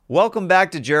Welcome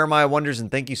back to Jeremiah Wonders,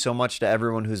 and thank you so much to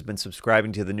everyone who's been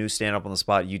subscribing to the new Stand Up on the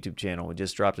Spot YouTube channel. We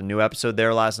just dropped a new episode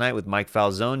there last night with Mike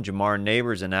Falzone, Jamar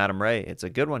Neighbors, and Adam Ray. It's a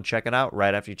good one. Check it out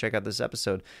right after you check out this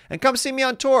episode. And come see me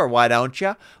on tour, why don't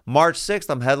ya? March 6th,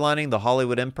 I'm headlining the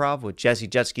Hollywood Improv with Jesse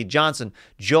Jetski Johnson,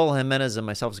 Joel Jimenez, and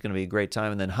myself. It's going to be a great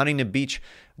time. And then Huntington Beach,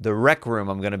 the Rec Room,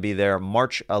 I'm going to be there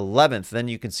March 11th. Then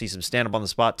you can see some Stand Up on the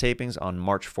Spot tapings on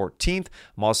March 14th.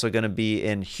 I'm also going to be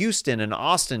in Houston and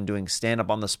Austin doing Stand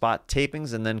Up on the Spot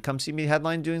tapings. And then come see me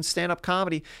headline doing stand-up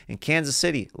comedy in Kansas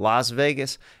City, Las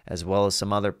Vegas, as well as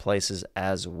some other places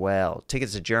as well.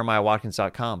 Tickets at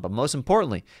jeremiahwatkins.com. But most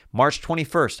importantly, March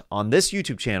 21st on this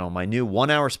YouTube channel, my new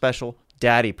 1-hour special,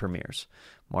 Daddy, premieres.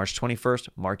 March 21st,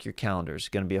 mark your calendars. It's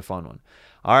going to be a fun one.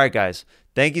 All right, guys.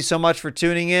 Thank you so much for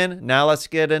tuning in. Now let's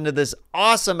get into this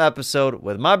awesome episode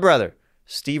with my brother,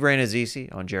 Steve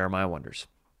Reinazzisi, on Jeremiah Wonders.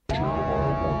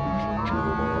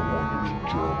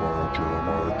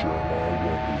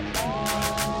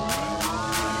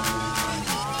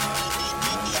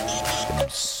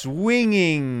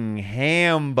 Swinging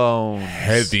ham bones.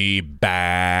 Heavy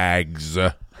bags.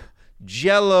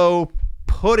 Jello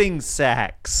pudding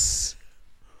sacks.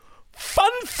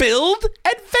 Fun-filled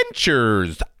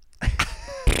adventures.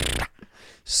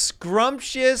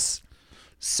 Scrumptious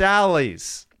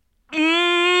Sallies.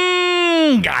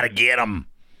 Gotta get them.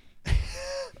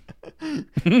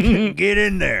 Get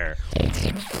in there.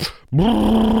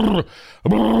 Ooh.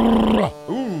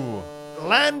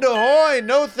 Land ahoy,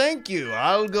 no thank you.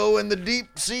 I'll go in the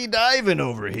deep sea diving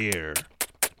over here.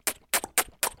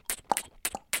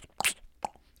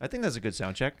 I think that's a good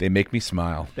sound check. They make me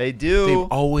smile. They do. They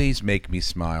always make me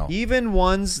smile. Even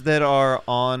ones that are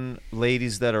on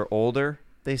ladies that are older,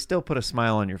 they still put a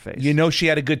smile on your face. You know she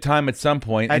had a good time at some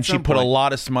point, and she put a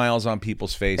lot of smiles on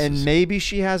people's faces. And maybe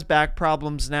she has back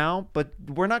problems now, but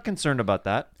we're not concerned about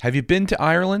that. Have you been to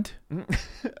Ireland?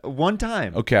 One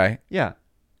time. Okay. Yeah.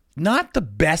 Not the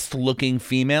best looking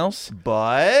females,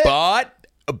 But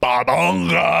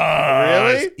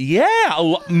babongas. Really?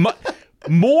 Yeah.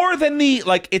 More than the,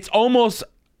 like, it's almost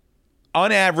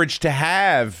on average to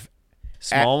have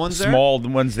small ones there? Small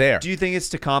ones there. Do you think it's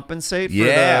to compensate for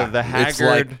yeah, the haggard? It's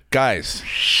like, guys,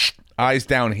 eyes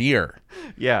down here.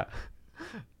 Yeah.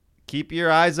 Keep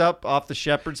your eyes up off the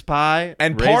shepherd's pie.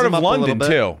 And raise part them of up a little London, bit.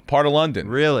 too. Part of London.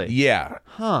 Really? Yeah.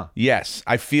 Huh. Yes.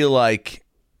 I feel like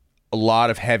a lot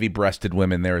of heavy-breasted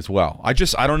women there as well. I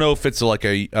don't know if it's like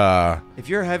a... if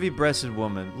you're a heavy-breasted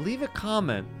woman, leave a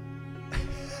comment.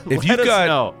 If you've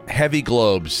got heavy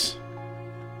globes,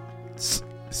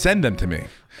 send them to me.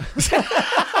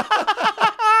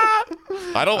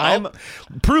 I'll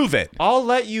prove it. I'll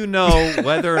let you know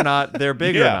whether or not they're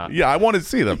big or not. Yeah, I want to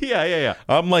see them. Yeah.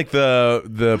 I'm like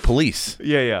the police.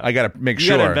 Yeah. I got to make You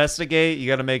sure. got to investigate. You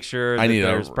got to make sure that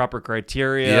there's proper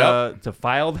criteria to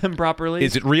file them properly.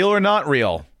 Is it real or not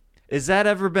real? Has that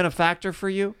ever been a factor for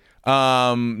you?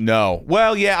 No.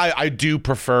 Well, yeah, I do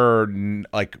prefer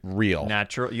like real.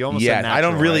 Natural. You almost said natural. I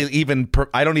don't really right?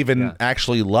 I don't even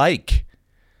actually like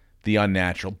the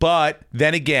unnatural. But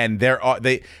then again,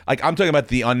 I'm talking about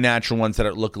the unnatural ones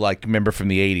that look like, remember from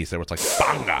the 80s, that was like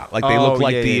banga. Like they look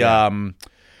like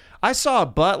I saw a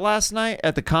butt last night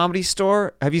at the Comedy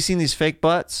Store. Have you seen these fake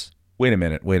butts? Wait a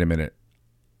minute.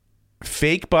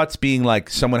 Fake butts being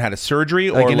like someone had a surgery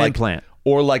like or an like implant.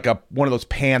 Or like one of those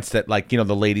pants that, like, the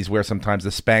ladies wear sometimes,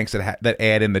 the Spanx that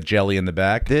add in the jelly in the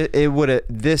back.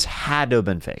 This had to have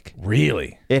been fake.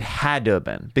 Really? It had to have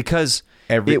been because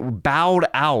it bowed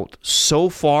out so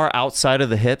far outside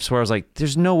of the hips where I was like,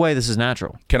 "There's no way this is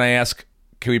natural." Can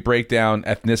we break down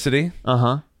ethnicity?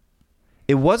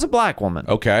 It was a black woman.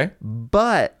 Okay,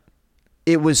 but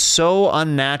it was so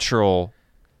unnatural.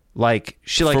 Like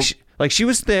she was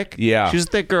thick. Yeah, she was a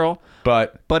thick girl.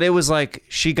 But it was like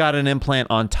she got an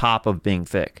implant on top of being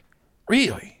thick.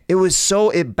 Really?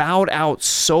 It bowed out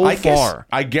so far.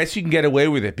 I guess you can get away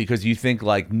with it because you think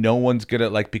like no one's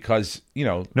gonna because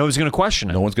no one's gonna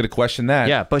question it. No one's gonna question that.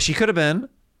 Yeah, but she could have been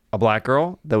a black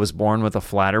girl that was born with a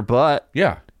flatter butt.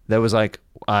 Yeah. That was like,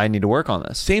 I need to work on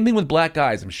this. Same thing with black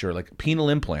guys, I'm sure. Like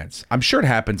penile implants. I'm sure it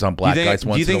happens on black guys once in a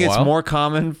while. Do you think it's more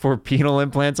common for penile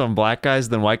implants on black guys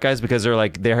than white guys because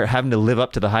they're having to live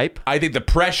up to the hype? I think the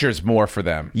pressure's more for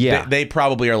them. Yeah. They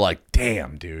probably are like,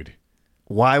 damn, dude.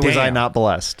 Why was I not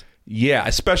blessed? Yeah,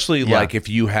 especially like if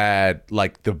you had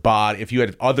like the body, if you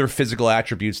had other physical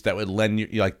attributes that would lend you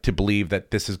like to believe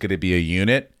that this is going to be a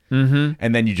unit, and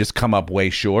then you just come up way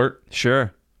short.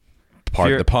 Sure.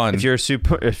 Pardon the pun. If you're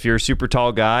a super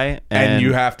tall guy and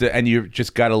you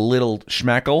just got a little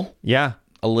schmeckle. Yeah.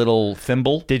 A little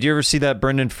thimble. Did you ever see that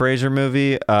Brendan Fraser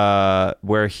movie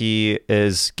where he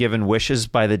is given wishes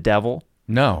by the devil?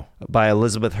 No. by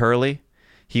Elizabeth Hurley.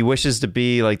 He wishes to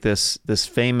be like this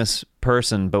famous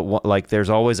person, but like there's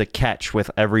always a catch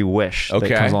with every wish that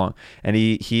Okay. comes along. And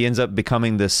he ends up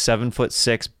becoming this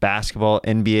 7'6" basketball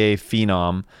NBA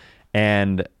phenom,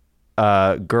 and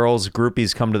girls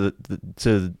groupies come to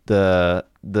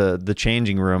the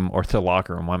changing room, or to the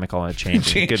locker room. Why am I calling it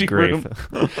changing? Good Changing grief.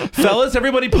 room. Fellas,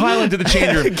 everybody pile into the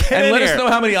change room Get and in let here. us know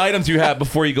how many items you have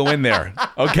before you go in there.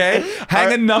 Okay?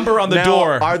 Hang a number on the Now,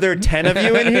 door. Are there 10 of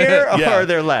you in here, or Yeah. are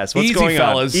there less? What's Easy, going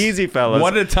fellas. on? Easy, fellas.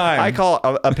 One at a time. I call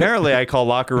apparently I call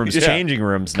locker rooms Yeah. changing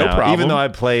rooms No now. problem. Even though I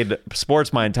played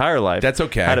sports my entire life. That's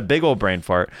okay. Had a big old brain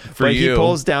fart. But you. he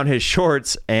pulls down his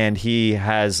shorts and he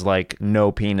has like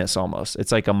no penis almost.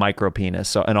 It's like a micro penis.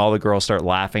 So and all the girls start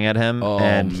laughing at him, Oh,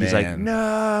 and he's like, man.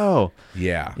 no.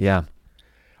 Yeah. Yeah.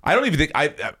 I don't even think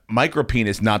micro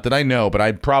penis, not that I know, but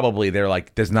they're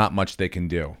like, there's not much they can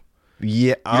do. Yeah. You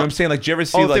know what I'm saying? Like, do you ever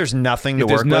see if like there's nothing to if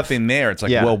there's work with? nothing there, it's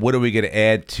like, Yeah. well, what are we going to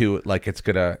add to it? Like, it's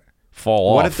going to fall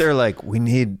off. What if they're like, we're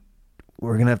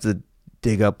gonna have to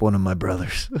dig up one of my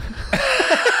brothers.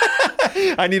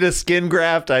 I need a skin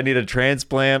graft. I need a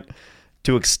transplant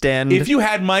to extend. if you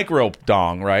had micro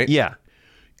dong, right? yeah.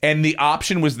 And the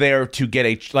option was there to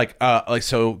get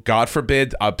so God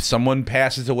forbid someone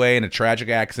passes away in a tragic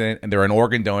accident and they're an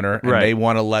organ donor and Right. they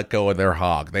want to let go of their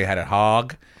hog. They had a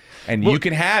hog, and you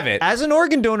can have it. As an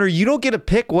organ donor, you don't get to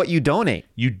pick what you donate.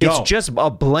 You don't. It's just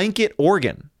a blanket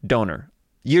organ donor.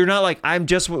 You're not like, I'm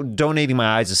just donating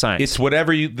my eyes to science. It's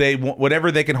whatever they want,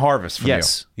 whatever they can harvest from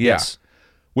yes. you. Yeah. Yes.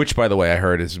 Which, by the way, I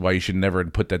heard is why you should never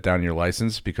put that down in your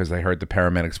license, because I heard the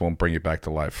paramedics won't bring you back to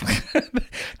life.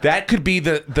 That could be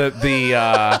the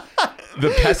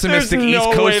pessimistic There's no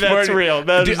East Coast way that's part. real.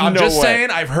 There's Dude, I'm no just way.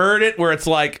 saying, I've heard it where it's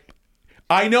like,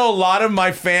 I know a lot of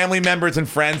my family members and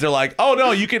friends are like, oh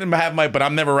no, you can have but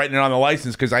I'm never writing it on the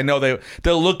license, because I know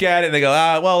they'll look at it and they go,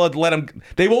 well, let them.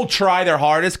 They won't try their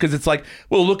hardest, because it's like,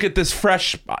 well, look at this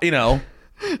fresh,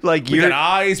 Like we got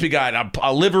eyes, we got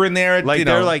a liver in there. like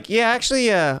they're like, yeah, actually,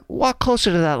 walk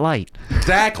closer to that light.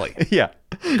 exactly. Yeah.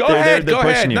 Go ahead. Go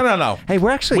ahead. No. Hey, we're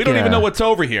actually We don't even know what's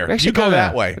over here. You go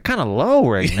that way. We're kind of low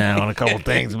right now on a couple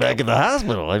things back at the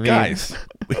hospital. I mean, Guys,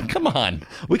 come on.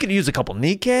 we could use a couple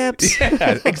kneecaps.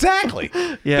 Yeah, exactly.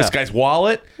 Yeah. This guy's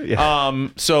wallet. Yeah.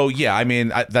 So, yeah, I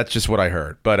mean, that's just what I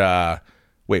heard. But,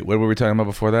 wait, what were we talking about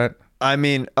before that? I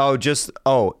mean,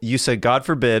 you said, God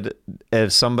forbid,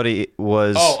 if somebody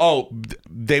was.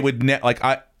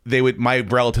 They would my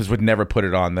relatives would never put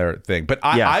it on their thing. But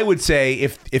I would say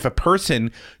if a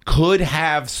person could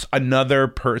have another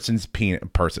person's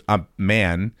a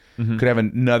man could have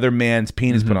another man's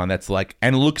penis put on that's like,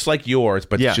 and looks like yours,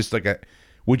 but it's just like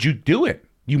would you do it?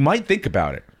 You might think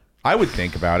about it. I would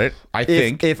think about it. I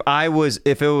think if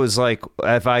it was like,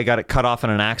 if I got it cut off in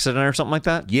an accident or something like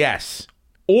that. yes.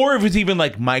 Or if it's even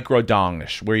like micro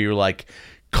dongish, where you're like,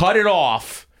 cut it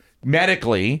off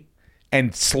medically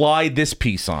and slide this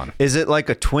piece on. Is it like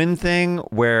a twin thing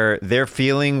where they're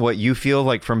feeling what you feel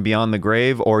like from beyond the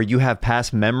grave, or you have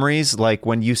past memories? Like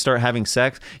when you start having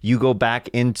sex, you go back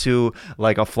into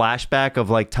like a flashback of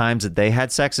like times that they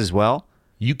had sex as well?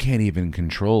 You can't even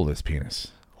control this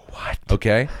penis. What?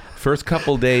 Okay? First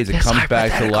couple days, it This comes back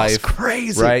to hypothetical's life.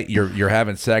 crazy. Right? You're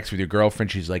having sex with your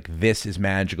girlfriend. She's like, this is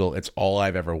magical. It's all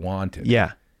I've ever wanted.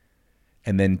 Yeah.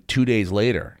 And then 2 days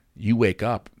later, you wake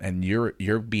up and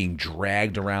you're being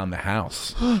dragged around the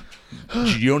house.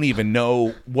 You don't even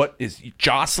know what is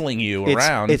jostling you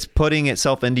around. It's putting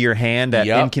itself into your hand at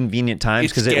Yep. inconvenient times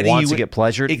It's because it getting wants you to get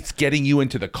pleasured. It's getting you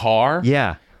into the car.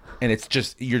 Yeah. And it's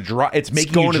just it's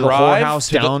making going you to the drive whorehouse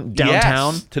to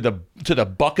downtown? yes, to the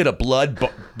bucket of blood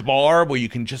bar where you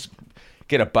can just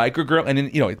get a biker girl, and then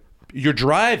you're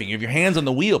driving, you have your hands on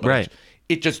the wheel, but Right.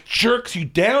 it just jerks you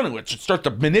down and it just starts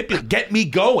to manipulate, get me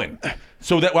going,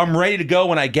 so that I'm ready to go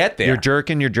when I get there. You're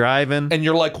jerking, you're driving. And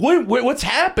you're like, what's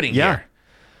happening Yeah. here?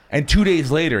 And 2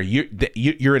 days later,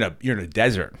 you're in a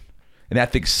desert, and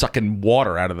that thing's sucking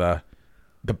water out of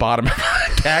the bottom of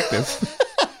the cactus.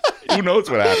 Who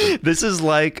knows what happened? This is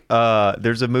like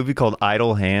there's a movie called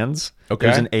Idle Hands. Okay.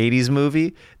 There's an 80s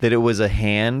movie that it was a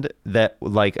hand that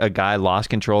like a guy lost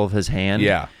control of his hand.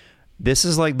 Yeah. This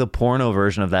is like the porno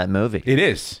version of that movie. It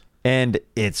is. And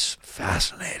it's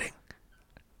fascinating.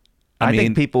 I I mean-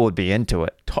 think people would be into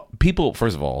it. People,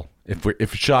 first of all,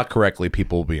 if shot correctly,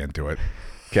 people will be into it.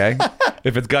 Okay,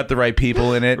 if it's got the right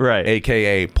people in it, Right.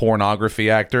 AKA pornography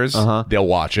actors, they'll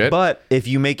watch it. But if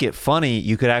you make it funny,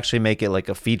 you could actually make it like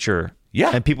a feature.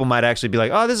 Yeah. And people might actually be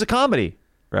like, oh, this is a comedy,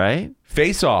 right?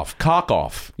 Face off, cock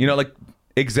off, like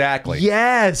exactly.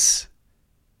 Yes.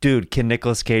 Dude, can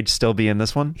Nicolas Cage still be in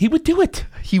this one? He would do it.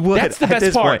 He would. That's the at best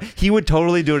this part. Point. He would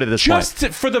totally do it at this point.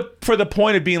 For the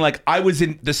point of being like, I was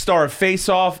in the star of Face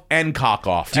Off and Cock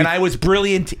Off, and I was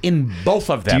brilliant in both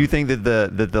of them. Do you think that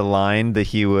the line that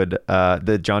he would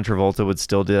that John Travolta would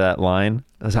still do that line?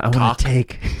 I want to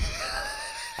take.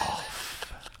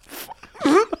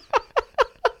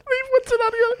 What's it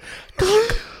on again?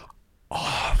 Cock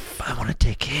off. I want to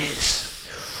take his.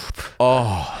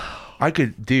 Oh, I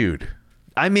could, dude.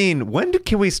 I mean,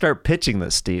 can we start pitching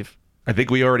this, Steve? I think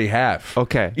we already have.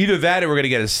 Okay. Either that or we're going to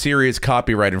get a serious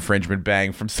copyright infringement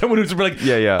bang from someone who's like,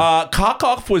 Cock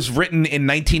Off was written in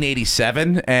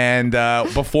 1987 and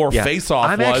before Face Off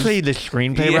was. I'm actually the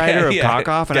screenplay writer of Cock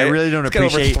Off, and I really don't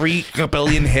appreciate. Got over 3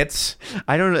 billion hits.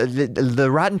 I don't know. The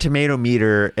Rotten Tomato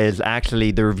meter is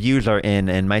actually, the reviews are in,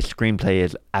 and my screenplay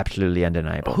is absolutely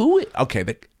undeniable. Okay,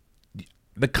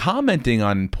 the commenting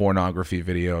on pornography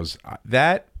videos,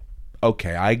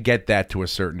 okay, I get that to a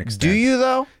certain extent. Do you,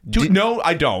 though? No,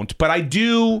 I don't. But I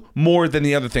do more than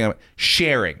the other thing.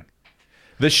 Sharing.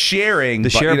 The sharing.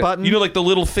 The share button? You know, like the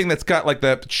little thing that's got like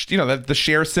the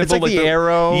share symbol. It's like the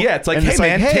arrow. Yeah, it's like, hey,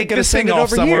 man, take this thing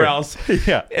off somewhere else.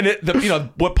 Yeah.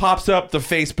 And what pops up, the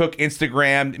Facebook,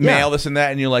 Instagram, mail, this and that,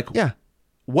 and you're like, yeah.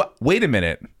 What? Wait a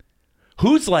minute.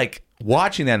 Who's like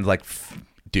watching that and like,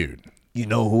 dude. You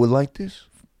know who would like this?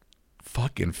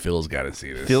 Fucking Phil's got to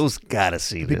see this. Phil's got to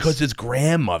see this. Because his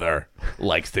grandmother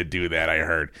likes to do that, I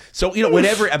heard. So,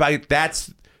 whatever about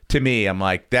that's, to me, I'm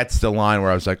like, that's the line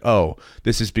where I was like, oh,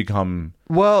 this has become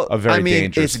a very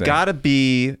dangerous thing. It's got to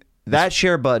be, that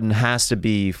share button has to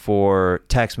be for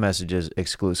text messages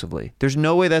exclusively. There's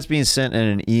no way that's being sent in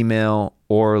an email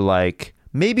or like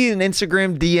maybe an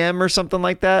Instagram DM or something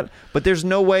like that, but there's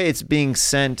no way it's being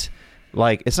sent.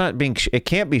 Like, it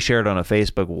can't be shared on a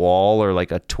Facebook wall or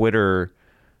like a Twitter.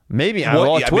 Maybe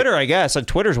Twitter, I guess.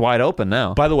 Twitter's wide open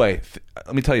now. By the way,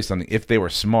 let me tell you something. If they were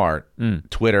smart,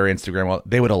 Twitter, Instagram,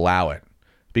 they would allow it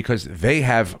because they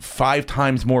have 5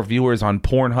 times more viewers on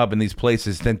Pornhub and these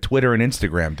places than Twitter and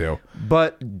Instagram do.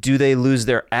 But do they lose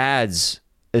their ads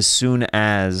as soon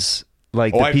as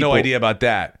like? I have no idea about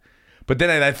that. But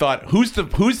then I thought, who's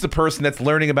the person that's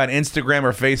learning about Instagram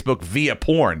or Facebook via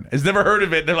porn? Has never heard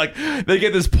of it. They're like, they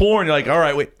get this porn. You're like, all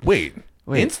right, wait,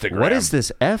 Instagram. What is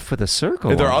this F with a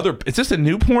circle? Is this a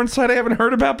new porn site I haven't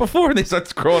heard about before? And they start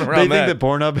scrolling around. They think that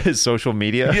Pornhub is social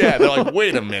media. Yeah, they're like,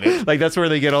 wait a minute. Like that's where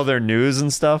they get all their news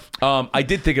and stuff. I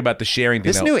did think about the sharing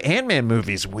thing. This new Ant-Man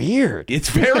movie is weird. It's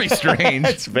very strange.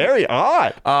 It's very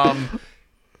odd.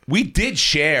 We did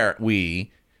share.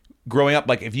 Growing up,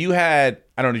 like if you had,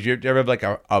 I don't know, did you ever have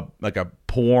like a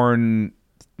porn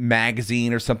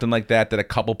magazine or something like that a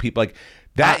couple people like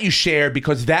that you shared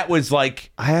because that was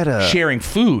like sharing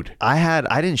food. I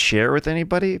didn't share it with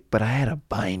anybody, but I had a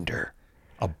binder.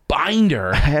 A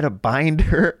binder? I had a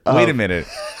binder. Wait a minute.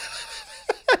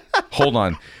 Hold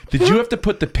on. Did you have to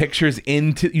put the pictures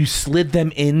you slid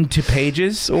them into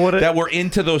pages that were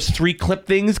into those 3 clip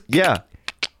things? Yeah.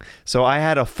 So I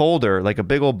had a folder, like a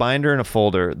big old binder and a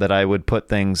folder that I would put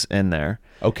things in there.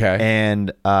 Okay.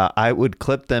 And I would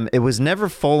clip them. It was never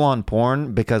full on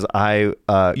porn because I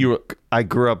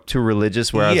grew up too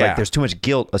religious where I was like, there's too much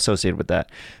guilt associated with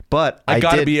that. But I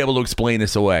got to be able to explain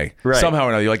this away somehow or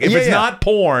another. You're like, if it's not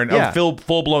porn,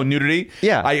 full blown nudity,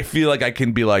 I feel like I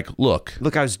can be like, look,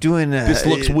 I was doing this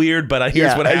looks weird, but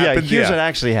here's what happened. Here's what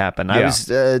actually happened. I was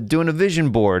doing a vision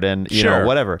board and you know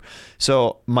whatever.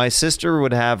 So my sister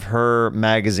would have her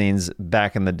magazines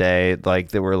back in the day, like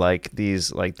there were like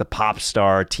these like the Pop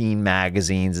Star teen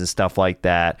magazines and stuff like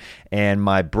that. And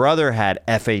my brother had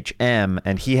FHM,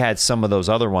 and he had some of those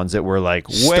other ones that were like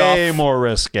way more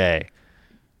risque.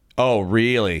 Oh,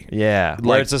 really? Yeah.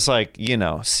 Where it's just like,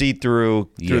 see through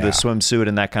the swimsuit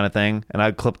and that kind of thing. And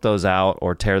I'd clip those out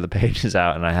or tear the pages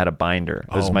out, and I had a binder.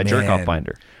 It was my jerk-off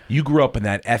binder. You grew up in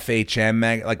that FHM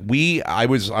mag. Like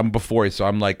I'm before you, so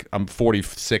I'm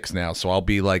 46 now, so I'll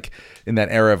be like in that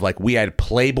era of like we had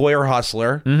Playboy or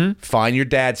Hustler, Find Your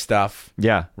Dad stuff.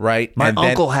 Yeah. Right? My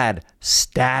uncle had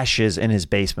stashes in his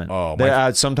basement.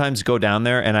 I'd sometimes go down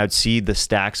there and I'd see the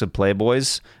stacks of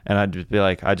Playboys, and I'd just be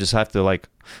like, I just have to like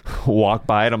walk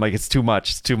by it. I'm like, it's too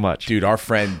much. It's too much. Dude, our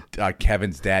friend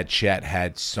Kevin's dad, Chet,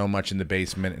 had so much in the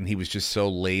basement, and he was just so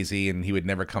lazy, and he would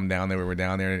never come down there when we were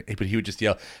down there, but he would just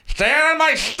yell, "Stay on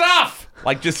my stuff!"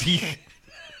 Like just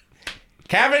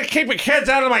Kevin, keep your kids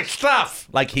out of my stuff.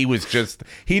 Like he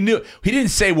didn't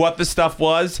say what the stuff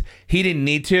was. He didn't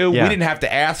need to. Yeah. We didn't have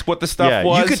to ask what the stuff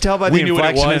was. You could tell by the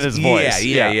inflection in his voice.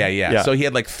 Yeah. So he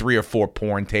had like 3 or 4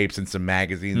 porn tapes and some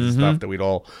magazines and stuff that we'd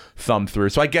all thumb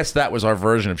through. So I guess that was our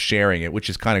version of sharing it, which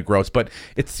is kind of gross, but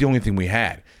it's the only thing we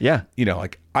had. Yeah.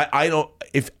 Like I don't,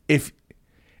 if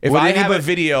I have a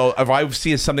video, if I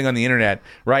see something on the internet,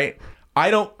 right? I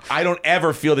don't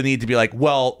ever feel the need to be like,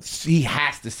 well, he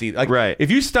has to see it. Like, right. If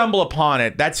you stumble upon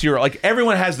it, that's your, like,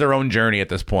 everyone has their own journey at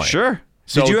this point. Sure.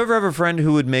 So, did you ever have a friend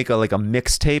who would make a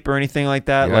mixtape or anything like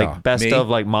that? Yeah, like best of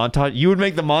like montage? You would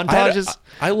make the montages?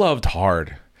 I loved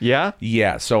hard. Yeah?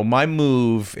 Yeah. So my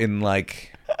move in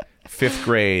like 5th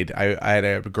grade, I had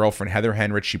a girlfriend, Heather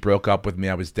Henrich. She broke up with me.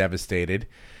 I was devastated.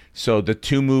 So the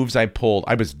 2 moves I pulled,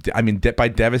 by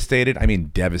devastated,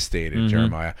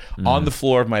 Jeremiah. On the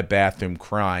floor of my bathroom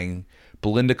crying.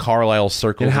 Belinda Carlisle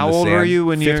circles and how in the old sand. were you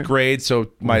when you 5th grade, so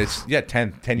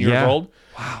 10 years old.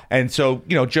 Wow. And so,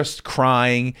 just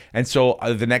crying. And so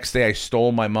the next day I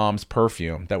stole my mom's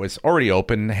perfume that was already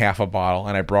open, half a bottle,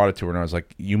 and I brought it to her and I was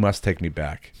like, you must take me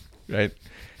back. Right?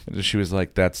 And she was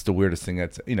like, "That's the weirdest thing."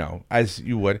 That's as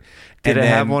you would. Did it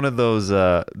have one of those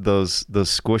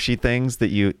squishy things that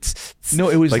you? No,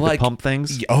 it was like the pump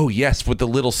things. Oh yes, with the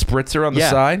little spritzer on the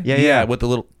side. Yeah, with the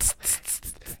little.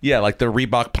 Yeah, like the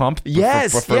Reebok pump.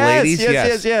 Yes, for ladies.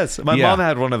 Yes. My mom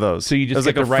had one of those. So you just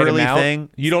get like the right frilly amount. Thing.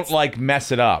 You don't like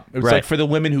mess it up. It's right. like for the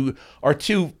women who are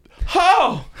too.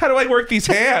 Oh, how do I work these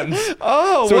hands?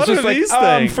 Oh, so what it's just are these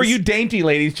things? For you dainty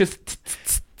ladies, just.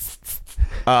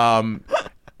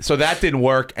 So that didn't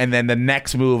work, and then the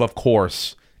next move, of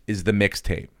course, is the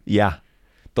mixtape. Yeah,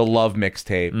 the love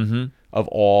mixtape of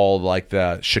all like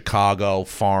the Chicago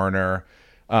Foreigner.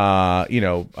 What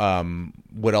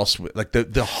else? Like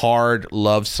the hard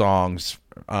love songs.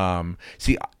 I mean,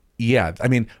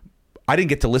 I didn't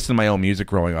get to listen to my own music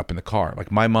growing up in the car.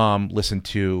 Like my mom listened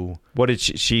to. What did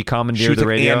she commandeer she was the like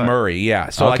radio? Anne Murray, yeah.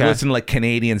 So I listened to like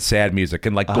Canadian sad music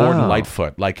and like Gordon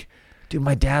Lightfoot, like. Dude,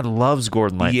 my dad loves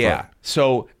Gordon Lightfoot. Yeah.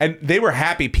 So, and they were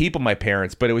happy people, my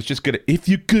parents, but it was just good. If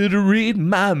you could read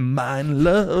my mind,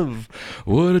 love,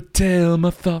 what a tale my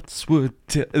thoughts would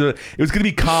tell. It was going to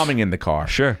be calming in the car.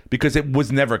 Sure. Because it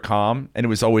was never calm, and it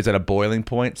was always at a boiling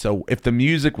point. So if the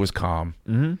music was calm,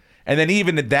 and then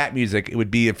even at that music, it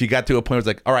would be, if you got to a point where it's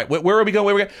like, all right, where are we going?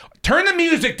 Where are we going? Turn the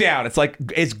music down. It's like,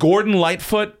 is Gordon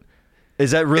Lightfoot...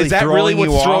 Is that really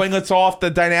what's throwing us off the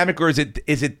dynamic, or is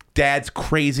it Dad's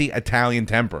crazy Italian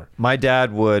temper? My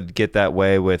dad would get that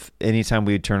way with anytime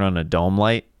we would turn on a dome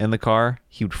light in the car,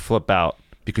 he would flip out.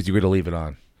 Because you were going to leave it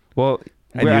on. Well,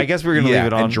 I guess we're going to leave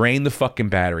it on. And drain the fucking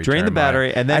battery. Drain the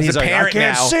battery, and then he's like, I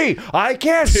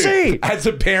can't see. As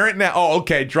a parent now,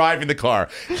 okay, driving the car.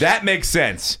 That makes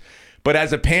sense. But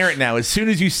as a parent now, as soon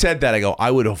as you said that, I go,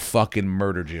 I would have fucking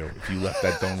murdered you if you left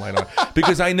that dome light on.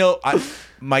 Because I know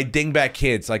my dingbat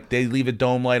kids, like they leave a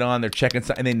dome light on, they're checking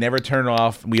something, and they never turn it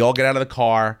off. We all get out of the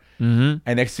car, and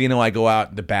next thing you know, I go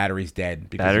out, the battery's dead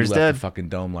because you left the fucking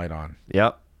dome light on.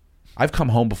 Yep. I've come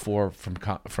home before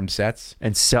from sets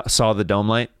and saw the dome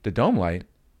light. The dome light.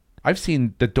 I've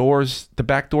seen the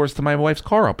back doors to my wife's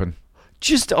car open.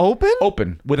 Just open?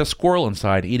 Open with a squirrel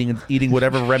inside, eating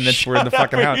whatever remnants were in the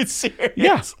fucking house. Are you serious?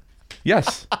 Yeah.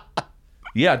 Yes.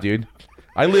 Yeah, dude.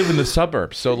 I live in the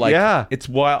suburbs, so like, it's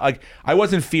wild. Like, I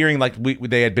wasn't fearing like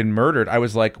they had been murdered. I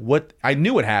was like, what? I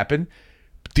knew what happened.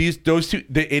 Those two,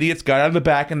 the idiots got out of the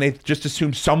back and they just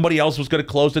assumed somebody else was going to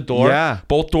close the door. Yeah.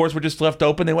 Both doors were just left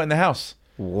open. They went in the house.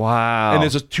 Wow. And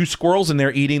there's 2 squirrels in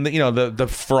there eating the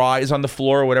fries on the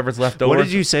floor or whatever's left over. What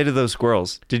did you say to those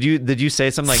squirrels? Did you say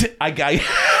something like I got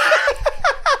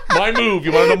my move?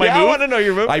 You want to know my move? I want to know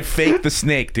your move. I faked the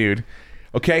snake, dude.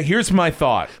 Okay, here's my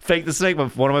thought. Fake the Snake, one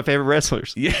of my favorite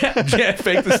wrestlers. Yeah,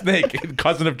 Fake the Snake,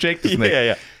 cousin of Jake the Snake.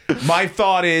 Yeah. My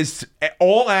thought is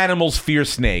all animals fear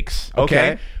snakes.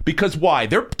 Okay. Because why?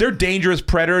 They're dangerous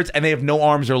predators and they have no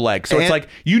arms or legs. So it's like,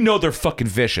 they're fucking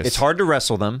vicious. It's hard to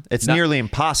wrestle them. It's nearly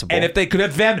impossible. And if they could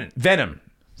have venom,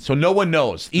 so no one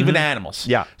knows, even animals.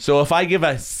 Yeah. So if I give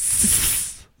a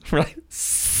right.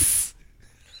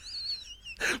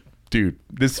 Dude,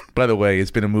 this, by the way,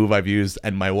 has been a move I've used,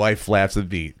 and my wife laughs at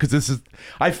me because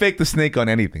I fake the snake on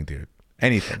anything, dude.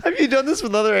 Anything. Have you done this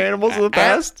with other animals in the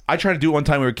past? I tried to do it one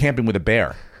time. We were camping with a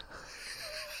bear.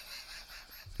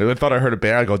 I thought I heard a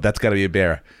bear. I go, that's got to be a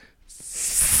bear.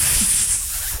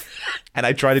 And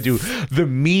I try to do the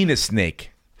meanest snake.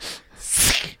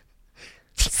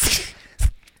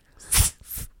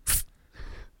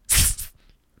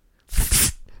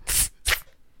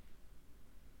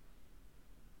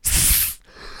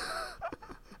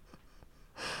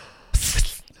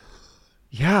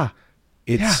 Yeah.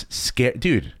 It's scary,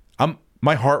 dude.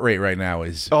 My heart rate right now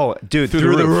is through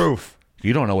the roof.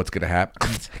 You don't know what's gonna happen.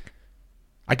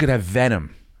 I could have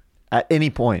venom at any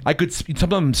point. I could. Some of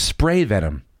them spray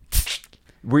venom.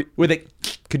 Where they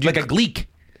could you like a gleek.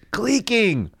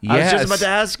 Gleeking. Yes. I was just about to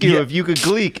ask you if you could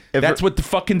gleek. That's what the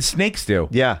fucking snakes do.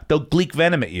 Yeah. They'll gleek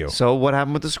venom at you. So what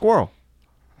happened with the squirrel?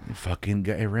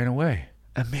 It ran away.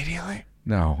 Immediately?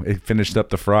 No, it finished up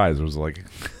the fries. It was like,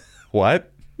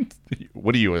 what?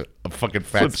 What are you, a fucking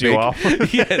fat Flips snake? you off.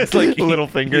 Yeah, it's like little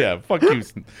finger. Yeah, fuck you.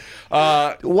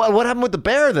 What happened with the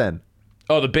bear then?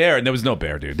 Oh, the bear. And there was no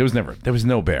bear, dude. There was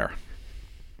no bear.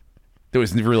 There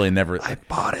was really never. I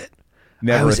bought it.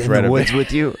 Never I was a threat in the of woods bear.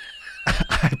 with you.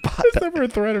 I bought that. Never a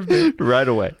threat of bear. Right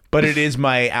away. But it is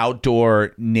my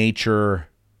outdoor nature,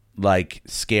 like,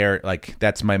 scare. Like,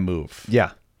 that's my move.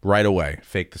 Yeah. Right away.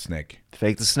 Fake the snake.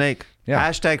 Fake the snake. Yeah.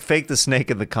 Hashtag fake the snake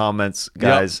in the comments,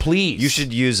 guys. Yep, please. You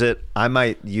should use it. I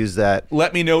might use that.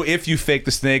 Let me know if you fake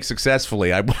the snake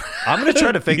successfully. I'm going to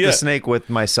try to fake the snake with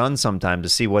my son sometime to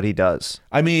see what he does.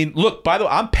 I mean, look, by the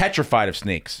way, I'm petrified of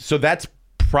snakes. So that's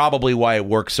probably why it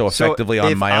works so effectively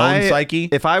on my own psyche.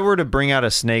 If I were to bring out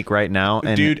a snake right now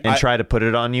and try to put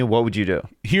it on you, what would you do?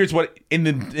 Here's what, in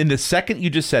the second you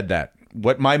just said that,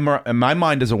 what my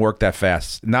mind doesn't work that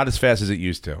fast, not as fast as it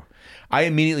used to. I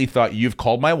immediately thought, you've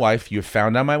called my wife, you've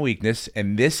found out my weakness,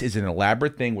 and this is an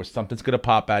elaborate thing where something's going to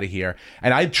pop out of here.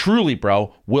 And I truly,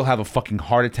 bro, will have a fucking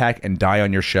heart attack and die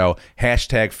on your show.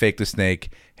 Hashtag fake the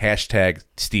snake. Hashtag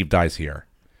Steve dies here.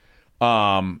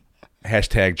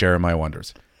 Hashtag Jeremiah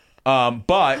Wonders.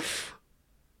 But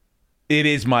it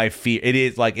is my fear. It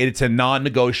is like, it's a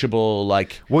non-negotiable,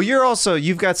 like. Well,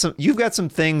 you've got some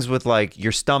things with like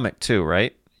your stomach too,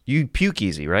 right? You puke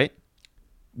easy, right?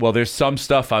 Well, there's some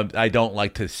stuff I don't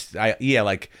like to.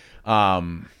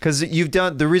 Because you've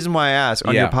done, the reason why I asked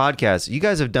on your podcast, you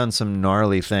guys have done some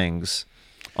gnarly things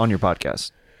on your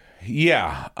podcast.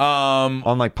 Yeah.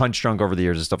 On like Punch Drunk over the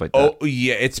years and stuff like that. Oh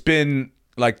yeah, it's been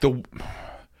like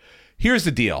here's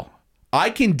the deal. I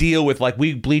can deal with, like,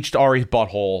 we bleached Ari's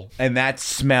butthole and that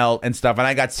smell and stuff, and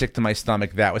I got sick to my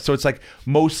stomach that way. So it's like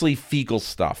mostly fecal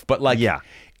stuff. But like,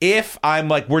 if I'm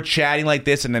like, we're chatting like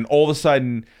this, and then all of a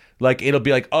sudden, like, it'll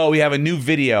be like, oh, we have a new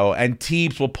video, and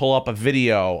Teebs will pull up a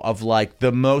video of like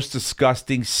the most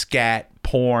disgusting scat,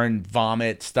 porn,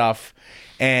 vomit stuff,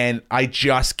 and I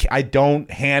don't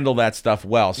handle that stuff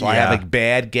well. So I have like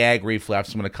bad gag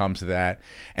reflex when it comes to that,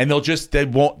 and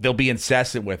they'll be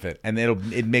incessant with it, and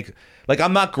it makes, like,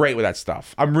 I'm not great with that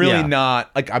stuff. I'm really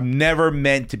not, like, I'm never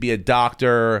meant to be a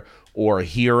doctor or a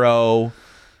hero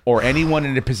or anyone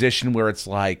in a position where it's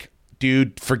like,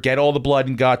 dude, forget all the blood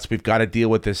and guts. We've got to deal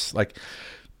with this. Like,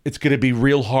 it's going to be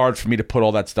real hard for me to put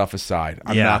all that stuff aside.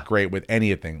 I'm not great with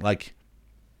anything. Like,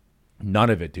 none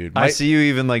of it, dude. I see you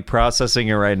even like processing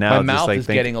it right now. My mouth is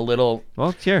getting a little.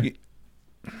 Well, here.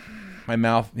 My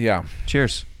mouth, yeah.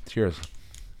 Cheers.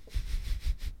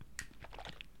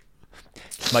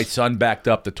 My son backed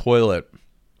up the toilet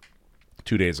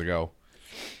 2 days ago,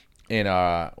 and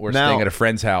we're staying at a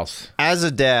friend's house. As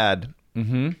a dad,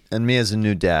 and me as a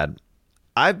new dad,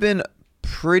 I've been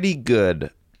pretty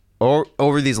good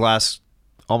over these last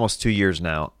almost 2 years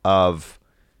now of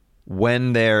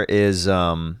when there is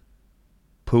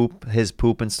his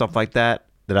poop and stuff like that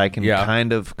I can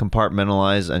kind of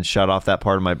compartmentalize and shut off that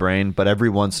part of my brain. But every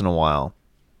once in a while,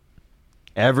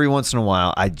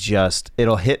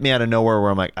 it'll hit me out of nowhere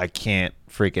where I'm like, I can't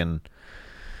freaking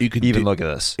even look at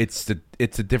this. It's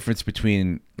the difference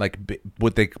between like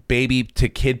with the baby to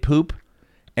kid poop,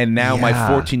 and now my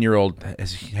 14-year-old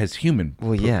has human.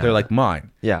 Well, poop. They're like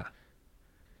mine. Yeah.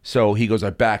 So he goes, I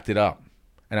backed it up,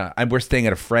 and we're staying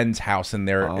at a friend's house, and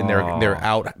they're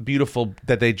out beautiful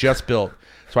that they just built.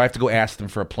 So I have to go ask them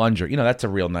for a plunger. You know, that's a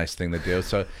real nice thing to do.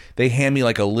 So they hand me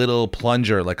like a little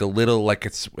plunger, like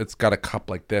it's got a cup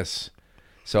like this.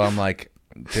 So I'm like,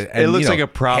 it looks like a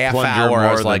prop plunger.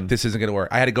 I was like, this isn't gonna work.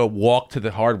 I had to go walk to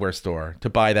the hardware store to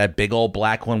buy that big old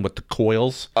black one with the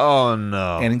coils. Oh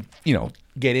no! And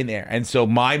get in there. And so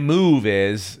my move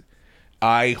is,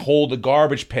 I hold a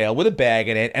garbage pail with a bag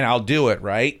in it, and I'll do it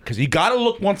right because you got to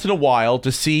look once in a while to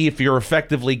see if you're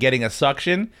effectively getting a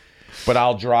suction. But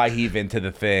I'll dry heave into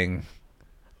the thing.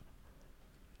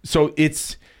 So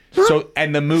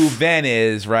and the move then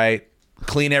is, right,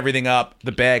 clean everything up.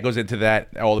 The bag goes into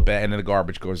that, all the bag, and then the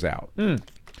garbage goes out.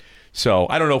 So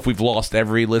I don't know if we've lost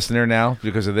every listener now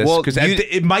because of this. Because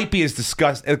it might be as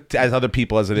disgusting as other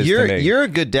people as it is to me. You're a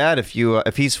good dad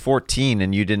if he's 14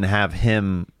 and you didn't have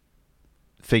him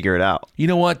figure it out. You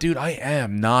know what, dude? I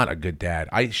am not a good dad.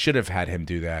 I should have had him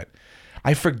do that.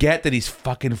 I forget that he's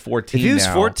fucking 14 If he was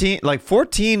now. 14, like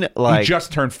 14, like He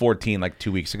just turned 14 like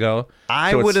 2 weeks ago.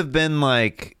 I would have been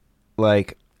like,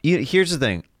 here's the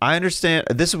thing. I understand.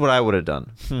 This is what I would have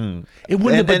done. It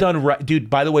wouldn't have been done right. Dude,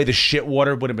 by the way, the shit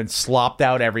water would have been slopped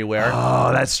out everywhere.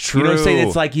 Oh, that's true. You know what I'm saying?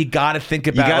 It's like you got to think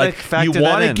about gotta like factor you that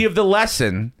want to in. give the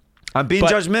lesson. I'm being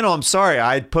judgmental. I'm sorry.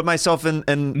 I put myself in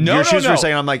your shoes for a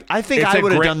second. I'm like, I think It's I a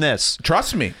would have great- done this.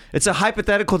 Trust me. It's a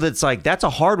hypothetical that's like, that's a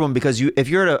hard one because if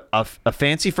you're at a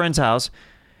fancy friend's house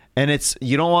and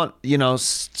you don't want,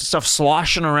 stuff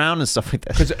sloshing around and stuff like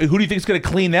that. Because who do you think is going to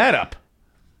clean that up?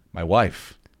 My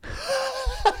wife.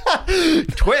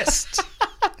 Twist.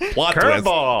 Plot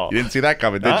Curveball. twist. You didn't see that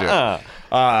coming, did you? No,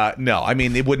 I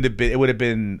mean it wouldn't have been. It would have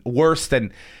been worse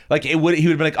than like it would. He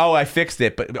would have been like, "Oh, I fixed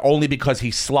it," but only because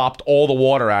he slopped all the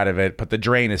water out of it. But the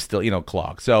drain is still,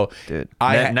 clogged. So, Dude,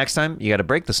 next time you got to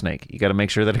break the snake. You got to make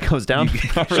sure that it goes down.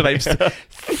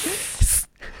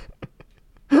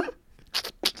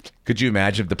 Could you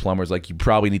imagine if the plumber's like, "You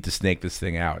probably need to snake this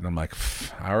thing out," and I'm like,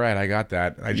 "All right, I got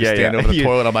that." I just stand over the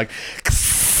toilet. I'm like.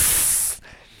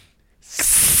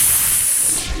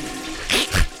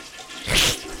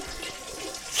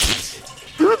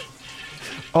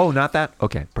 Oh, not that?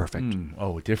 Okay, perfect.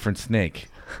 Different snake.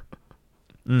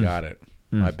 Got it.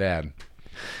 My bad.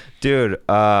 Dude,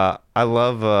 I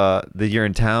love that you're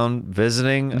in town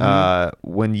visiting.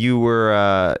 When you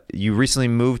were, you recently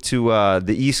moved to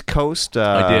the East Coast.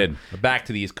 I did. Back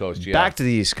to the East Coast, yeah. Back to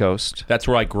the East Coast. That's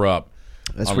where I grew up.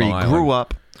 That's where you grew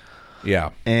up. Yeah.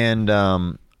 And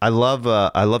I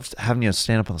loved having you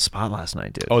stand up on the spot last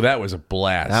night, dude. Oh, that was a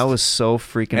blast. That was so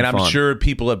freaking and fun. I'm sure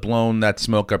people have blown that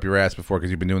smoke up your ass before because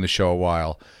you've been doing the show a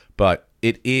while. But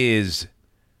it is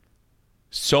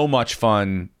so much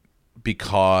fun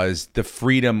because the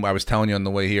freedom, I was telling you on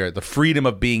the way here, the freedom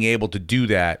of being able to do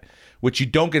that, which you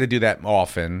don't get to do that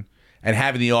often, and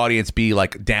having the audience be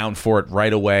like down for it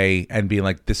right away and being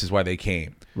like, this is why they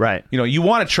came. Right. You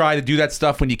want to try to do that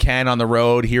stuff when you can on the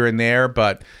road here and there,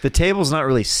 but the table's not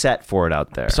really set for it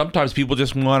out there. sometimes people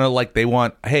just want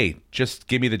to hey, just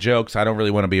give me the jokes. I don't really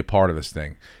want to be a part of this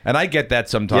thing. And I get that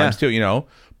sometimes too,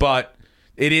 but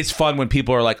it is fun when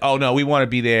people are like, oh no, we want to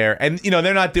be there. And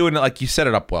they're not doing it like you set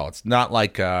it up well. It's not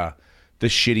like the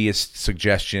shittiest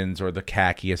suggestions or the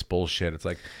cackiest bullshit. It's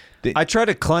like I try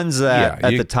to cleanse that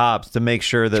at the tops to make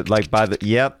sure that like by the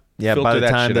by the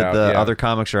time that the other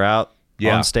comics are out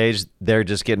on stage, they're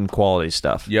just getting quality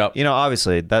stuff. Yep.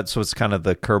 Obviously that's what's kind of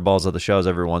the curveballs of the shows.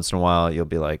 Every once in a while you'll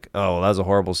be like, oh, well, that was a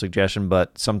horrible suggestion,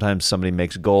 but sometimes somebody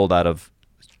makes gold out of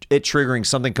it triggering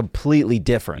something completely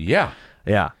different. Yeah.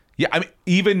 I mean,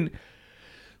 even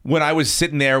when I was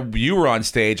sitting there, you were on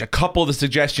stage. A couple of the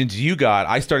suggestions you got,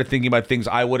 I started thinking about things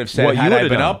I would have said had I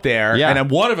been up there. Yeah. And then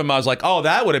one of them, I was like, "Oh,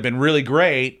 that would have been really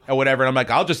great," or whatever. And I'm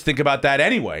like, "I'll just think about that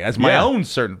anyway as my own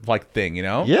certain thing,"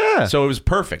 Yeah. So it was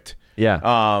perfect.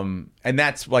 Yeah. And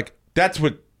that's what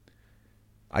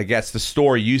I guess the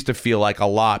story used to feel like a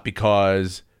lot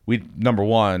because number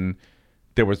one,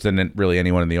 there wasn't really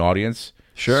anyone in the audience.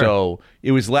 Sure. So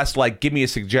it was less like, give me a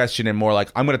suggestion and more like,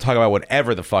 I'm going to talk about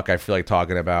whatever the fuck I feel like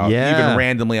talking about, even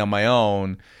randomly on my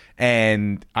own.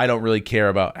 And I don't really care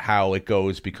about how it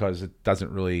goes because it doesn't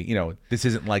really, this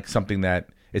isn't like something that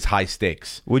is high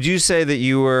stakes. Would you say that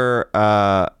you were,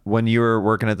 when you were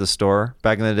working at the store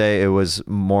back in the day, it was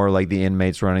more like the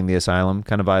inmates running the asylum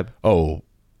kind of vibe? Oh,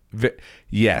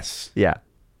 yes. Yeah.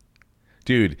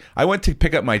 Dude, I went to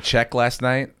pick up my check last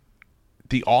night.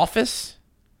 The office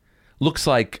looks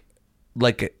like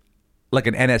an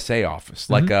NSA office,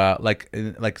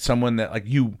 like someone that like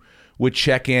you would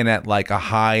check in at like a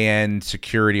high-end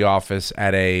security office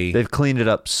at a. They've cleaned it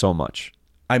up so much.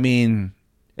 I mean,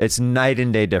 it's night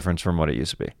and day difference from what it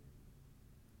used to be.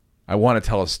 I want to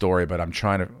tell a story, but I'm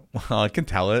trying to. Well, I can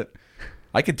tell it.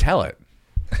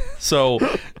 So.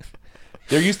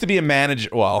 There used to be a manager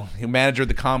of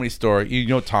the Comedy Store. You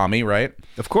know Tommy, right?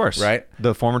 Of course. Right?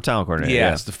 The former talent coordinator.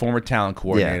 Yes, the former talent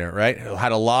coordinator, right? Who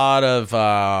had a lot of...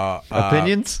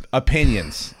 opinions?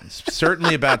 Opinions.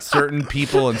 Certainly about certain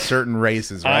people and certain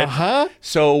races, right? Uh-huh.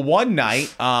 So one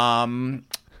night,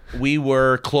 we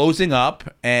were closing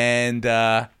up and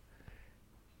no,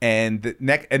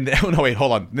 wait,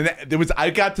 hold on. I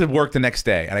got to work the next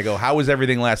day, and I go, how was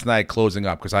everything last night closing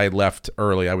up? Because I had left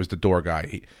early. I was the door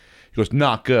guy. He goes,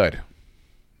 not good.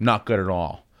 Not good at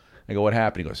all. I go, what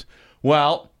happened? He goes,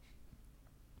 well,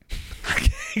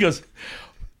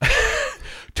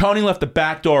 Tony left the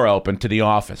back door open to the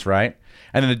office, right?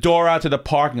 And then the door out to the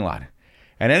parking lot.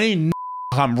 And any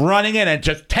I'm running in and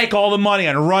just take all the money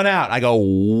and run out. I go,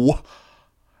 what?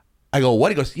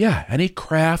 He goes, yeah, any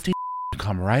crafty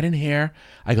come right in here.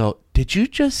 I go,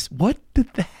 what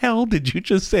the hell did you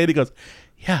just say? And he goes,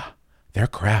 yeah, they're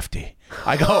crafty.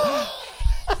 I go,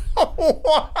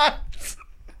 what?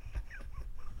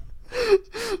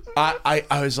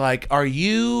 I was like, are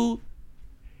you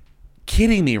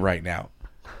kidding me right now?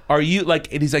 Are you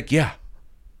like, and he's like, yeah,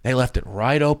 they left it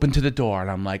right open to the door. And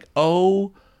I'm like,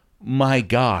 oh my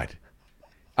God.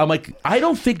 I'm like, I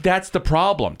don't think that's the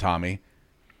problem, Tommy.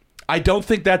 I don't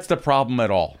think that's the problem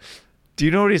at all. Do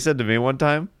you know what he said to me one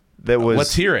time? That was,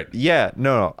 let's hear it. Yeah,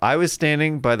 no. I was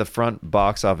standing by the front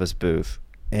box office booth,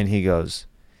 and he goes,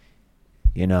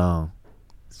 you know,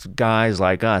 guys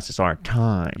like us, it's our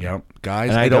time. Yep, guys.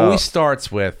 And it always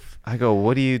starts with. I go,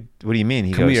 what do you mean?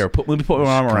 He goes, come here. Let me put my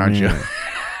arm around you.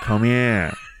 Come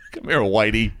here. Come here,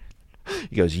 Whitey.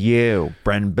 He goes, you,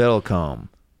 Brendan Biddlecombe,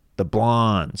 the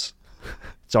Blondes.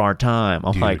 It's our time.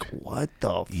 I'm like, what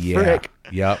the frick?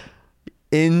 Yep.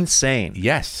 Insane.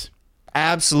 Yes.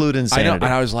 Absolute insanity. I know.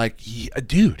 And I was like, yeah,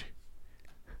 dude,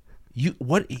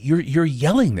 you're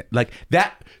yelling like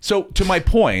that. So to my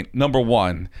point, number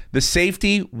one, the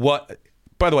safety,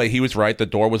 by the way, he was right. The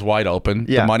door was wide open.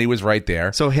 Yeah. The money was right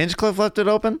there. So Hinchcliffe left it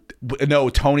open? No,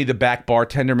 Tony, the back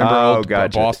bartender, remember? Oh,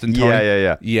 gotcha. Boston Tony?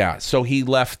 Yeah. Yeah, so he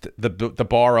left the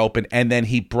bar open, and then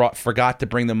he forgot to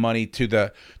bring the money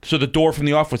so the door from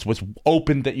the office was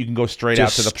open that you can go straight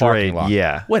out to the parking lot.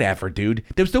 Yeah. Whatever, dude.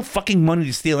 There was no fucking money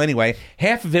to steal anyway.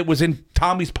 Half of it was in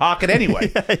Tommy's pocket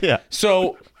anyway. Yeah.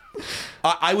 So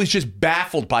I was just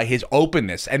baffled by his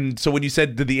openness. And so when you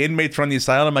said, did the inmates run the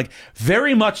asylum? I'm like,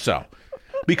 very much so.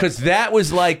 Because that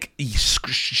was like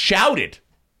shouted,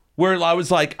 where I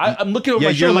was like, I'm looking over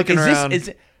my shoulder, like, is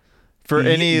this for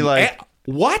any like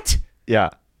what? Yeah,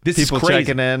 this people is crazy.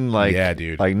 Checking in, like, yeah,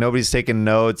 dude, like nobody's taking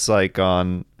notes, like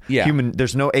on human.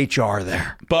 There's no HR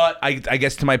there. But I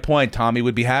guess to my point, Tommy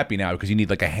would be happy now because you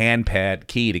need like a hand pad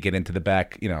key to get into the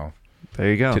back, There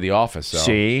you go. To the office. So.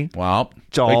 See? Well,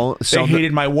 they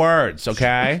hated my words,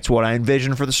 okay? It's what I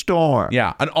envisioned for the store.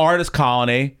 Yeah, an artist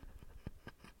colony.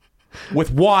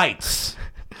 With whites.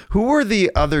 Who were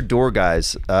the other door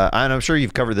guys? And I'm sure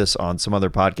you've covered this on some other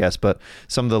podcasts, but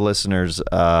some of the listeners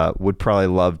would probably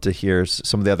love to hear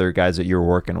some of the other guys that you were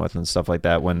working with and stuff like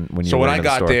that when you. So were when in I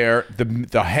got store. there,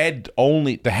 the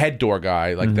head door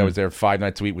guy, like that was there 5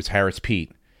 nights a week, was Harris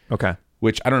Pete. Okay.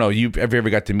 Which I don't know. You ever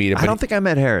got to meet him? I don't think I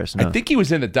met Harris. No. I think he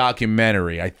was in the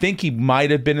documentary. I think he might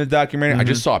have been in the documentary. I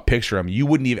just saw a picture of him. You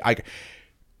wouldn't even.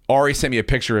 Ari sent me a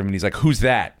picture of him, and he's like, "Who's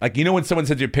that?" Like, when someone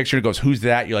sends you a picture and goes, "Who's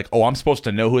that?" You're like, "Oh, I'm supposed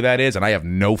to know who that is," and I have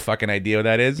no fucking idea who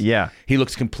that is. Yeah, he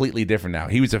looks completely different now.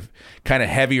 He was a kind of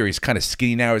heavier. He's kind of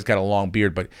skinny now. He's got a long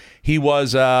beard, but he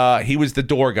was the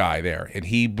door guy there, and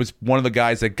he was one of the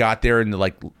guys that got there in the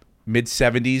like mid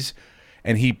 '70s,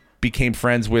 and he became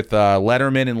friends with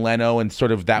Letterman and Leno, and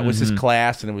sort of that was his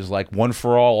class, and it was like one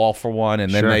for all for one,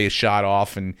 and then they shot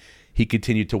off, and he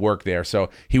continued to work there. So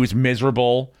he was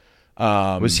miserable.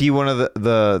 Was he one of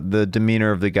the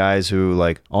demeanor of the guys who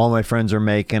like all my friends are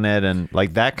making it and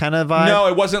like that kind of vibe? No,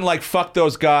 it wasn't like fuck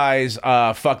those guys,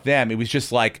 fuck them. It was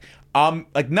just like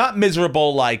not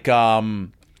miserable like I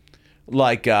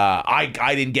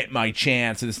didn't get my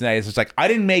chance and this and that. It's just like I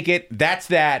didn't make it. That's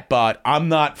that, but I'm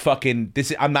not fucking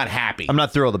this. I'm not happy. I'm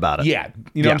not thrilled about it. Yeah,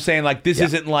 you know what I'm saying? Like this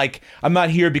isn't like I'm not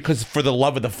here because for the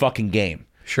love of the fucking game.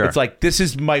 Sure, it's like this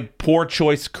is my poor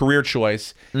choice, career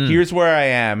choice. Here's where I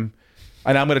am.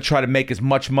 And I'm going to try to make as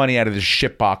much money out of this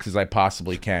shit box as I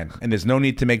possibly can. And there's no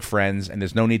need to make friends, and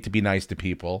there's no need to be nice to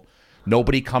people.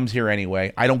 Nobody comes here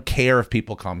anyway. I don't care if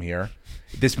people come here.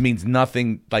 This means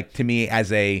nothing, like, to me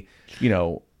as a,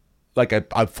 like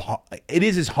it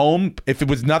is his home. If it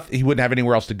was nothing, he wouldn't have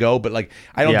anywhere else to go. But like,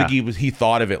 I don't think he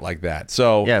thought of it like that.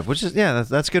 So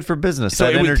that's good for business.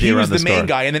 So he was the main store.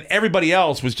 guy, and then everybody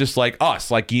else was just like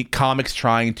us, like comics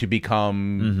trying to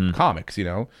become comics,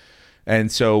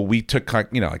 And so we took,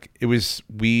 it was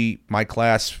my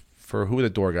class for who were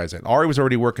the door guys at. Ari was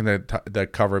already working the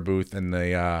cover booth and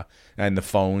the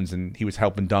phones, and he was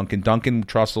helping Duncan. Duncan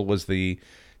Trussell was the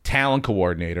talent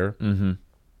coordinator. Mm-hmm.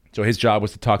 So his job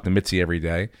was to talk to Mitzi every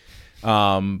day.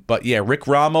 But yeah, Rick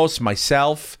Ramos,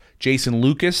 myself, Jason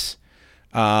Lucas,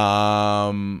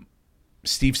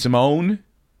 Steve Simone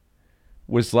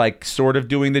was like sort of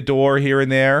doing the door here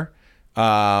and there.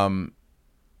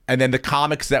 And then the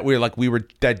comics that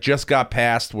that just got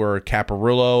passed were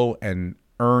Caparulo and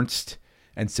Ernst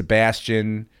and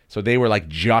Sebastian. So they were like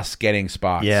just getting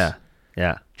spots. Yeah.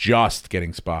 Just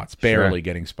getting spots, barely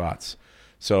getting spots.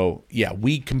 So yeah,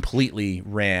 we completely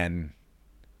ran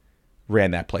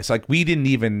that place. Like we didn't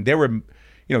even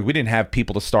we didn't have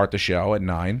people to start the show at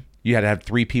 9. You had to have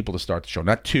 3 people to start the show,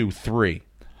 not 2, 3.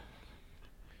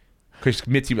 Because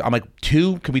Mitzi, I'm like,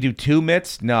 2? Could we do 2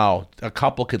 mitts? No, a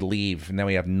couple could leave, and then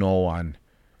we have no one.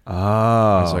 Oh.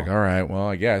 I was like, all right, well,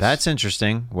 I guess. That's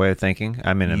interesting way of thinking.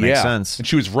 I mean, it makes sense. And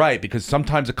she was right, because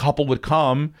sometimes a couple would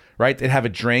come, right? They'd have a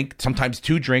drink, sometimes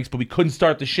 2 drinks, but we couldn't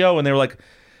start the show, and they were like,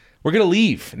 we're going to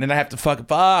leave. And then I have to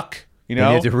fuck, you know?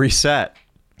 You had to reset.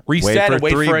 Wait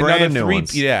for another 3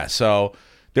 ones. Yeah, so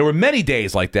there were many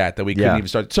days like that we couldn't even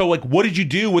start. So, like, what did you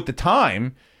do with the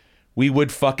time? We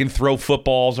would fucking throw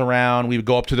footballs around. We would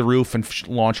go up to the roof and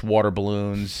launch water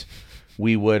balloons.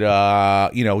 We would,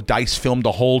 Dice filmed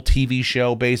a whole TV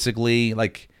show, basically.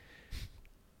 Like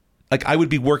I would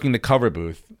be working the cover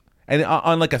booth. And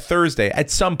on like a Thursday,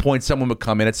 at some point, someone would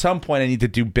come in. At some point, I need to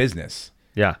do business.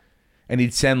 Yeah. And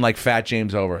he'd send like Fat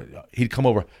James over. He'd come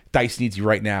over. Dice needs you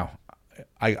right now.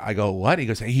 I go, what? He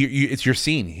goes, hey, it's your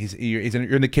scene. You're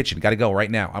in the kitchen. Got to go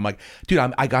right now. I'm like, dude,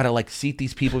 I got to like seat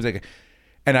these people. He's like,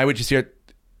 and I would just hear,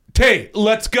 Tay,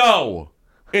 let's go.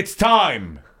 It's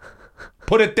time.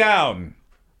 Put it down.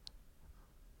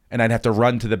 And I'd have to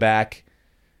run to the back.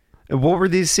 What were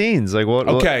these scenes? Like what?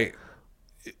 Okay.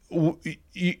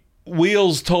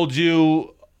 Wheels told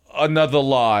you another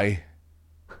lie.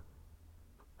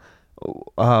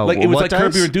 Like it was like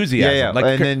Curb Your Enthusiasm. Yeah. Like,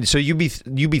 and then so you be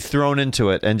thrown into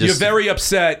it and just. You're very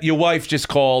upset. Your wife just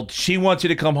called. She wants you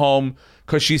to come home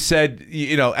because she said,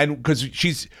 and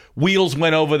because Wheels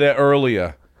went over there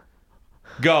earlier.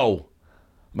 Go.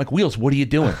 I'm like, Wheels, what are you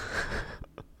doing?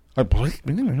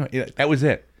 That was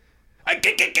it.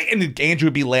 And Andrew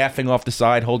would be laughing off the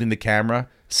side, holding the camera.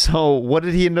 So what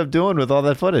did he end up doing with all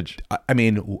that footage? I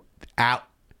mean,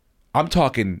 I'm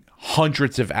talking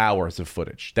hundreds of hours of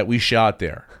footage that we shot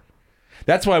there.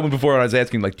 That's why before I was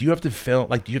asking, like, do you have to film?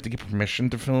 Like, do you have to get permission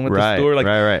to film at the store? Like,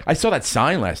 right. I saw that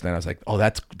sign last night. I was like, oh,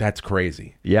 that's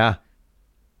crazy. Yeah.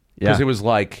 Because it was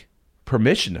like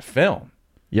permission to film.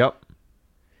 Yep.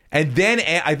 And then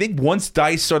I think once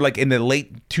Dice started like in the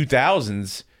late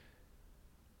 2000s,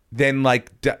 then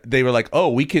like they were like, oh,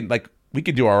 we could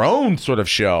do our own sort of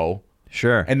show.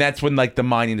 Sure. And that's when like the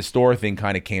Minding the Store thing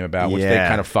kind of came about, which they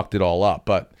kind of fucked it all up.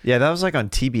 But yeah, that was like on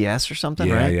TBS or something,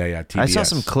 right? Yeah. TBS. I saw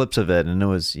some clips of it, and it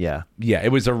was Yeah,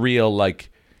 it was a real like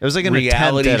it was like an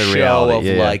reality attempt at a show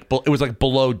reality. of like it was like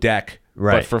Below Deck,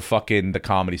 right? But for fucking the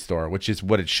Comedy Store, which is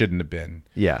what it shouldn't have been.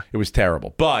 Yeah, it was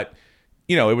terrible. But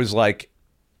it was like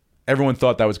everyone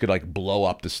thought that was gonna like blow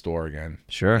up the store again.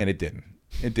 Sure, and it didn't.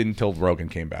 It didn't until Rogan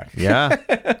came back. Yeah.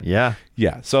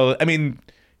 So I mean,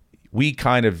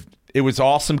 it was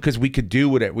awesome because we could do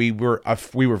what we were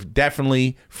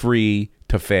definitely free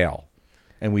to fail,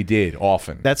 and we did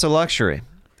often. That's a luxury.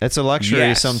 It's a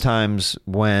luxury sometimes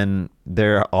when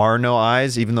there are no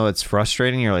eyes, even though it's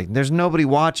frustrating. You're like, there's nobody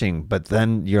watching, but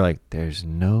then you're like, there's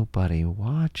nobody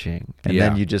watching, and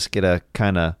then you just get a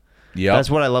kind of. Yeah, that's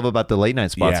what I love about the late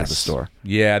night spots at the store.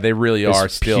 Yeah, they really are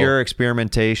still pure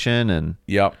experimentation, and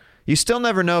you still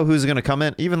never know who's going to come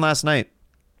in. Even last night,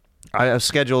 I was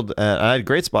scheduled. I had a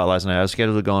great spot last night. I was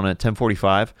scheduled to go on at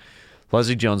 10:45.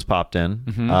 Leslie Jones popped in.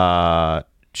 Mm-hmm.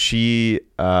 She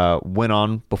went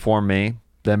on before me,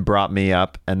 then brought me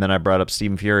up, and then I brought up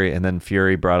Stephen Fury, and then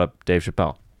Fury brought up Dave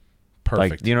Chappelle.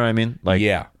 Perfect. Like, you know what I mean? Like,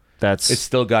 yeah, it's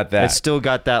still got that. It's still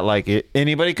got that. Like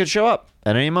anybody could show up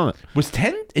at any moment.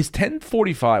 Is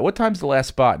 10:45? What time's the last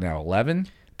spot now? 11.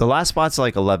 The last spot's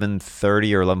like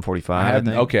 11:30 or 11:45.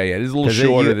 Okay, yeah, it is a little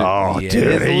shorter.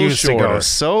 Dude, it used to go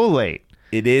so late.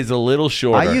 It is a little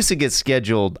shorter. I used to get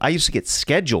scheduled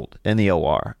in the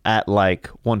OR at like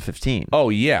 1:15. Oh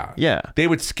yeah. They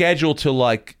would schedule to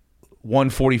like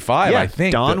 1:45. I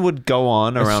think Dawn would go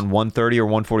on around 1:30 or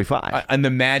 1:45. In the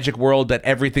magic world that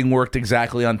everything worked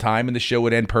exactly on time and the show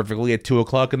would end perfectly at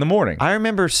 2:00 in the morning. I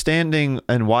remember standing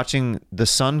and watching the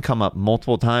sun come up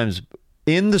multiple times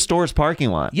in the store's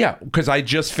parking lot. Yeah, because I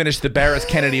just finished the Barris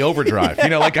Kennedy Overdrive.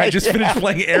 I just finished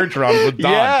playing air drums with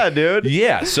Don. Yeah, dude.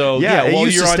 Yeah, so while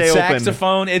you're on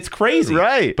saxophone, it's crazy.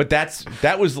 Right. But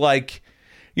that was like,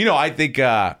 I think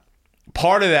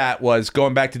part of that was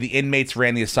going back to the inmates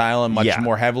ran the asylum much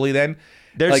more heavily then.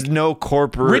 There's like, no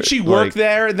corporate. Richie worked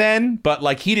there then, but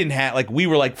like he didn't have, like we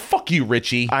were like, fuck you,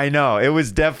 Richie. I know. It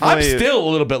was definitely. I'm still a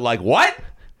little bit like, what?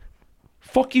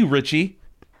 Fuck you, Richie.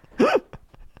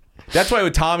 That's why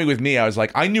with Tommy, with me, I was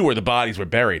like, I knew where the bodies were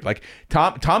buried. Like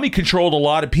Tommy controlled a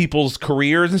lot of people's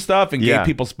careers and stuff and gave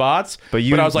people spots. But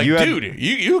I was like, dude,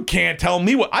 you can't tell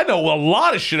me what. I know a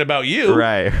lot of shit about you.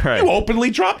 Right. You openly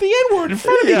dropped the N-word in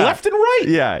front of me, left and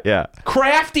right. Yeah.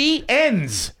 Crafty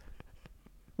Ends,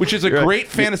 which is a great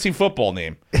fantasy football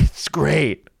name. It's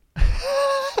great.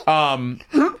 Proud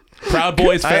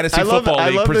Boys Fantasy Football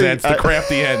League presents the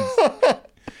Crafty Ends.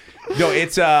 No,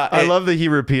 it's. I love that he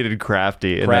repeated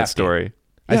Crafty in that story.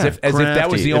 As Yeah, if that was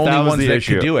crafty, the if only that was ones the that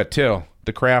issue. could do it too.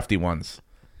 The crafty ones.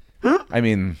 I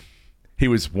mean, he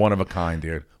was one of a kind,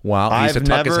 dude. Wow. He used to I've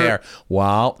tuck his never- hair.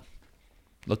 Wow.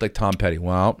 Looked like Tom Petty.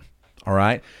 Wow. All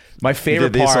right. My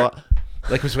favorite these part,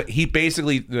 a like, was he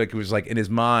basically, like, it was like in his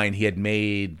mind, he had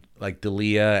made like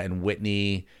D'Elia and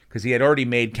Whitney because he had already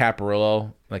made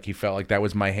Caparillo. Like, he felt like that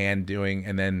was my hand doing.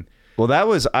 And then, Well, that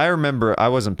was, I remember I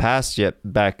wasn't past yet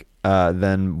back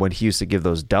then when he used to give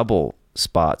those double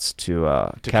spots to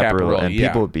Caparillo, Caparillo, and yeah.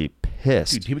 people would be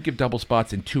pissed. dude, he would give double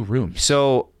spots in 2 rooms.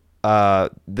 So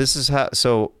this is how.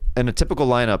 So in a typical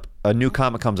lineup, a new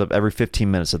comic comes up every 15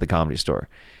 minutes at the Comedy Store.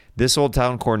 This Old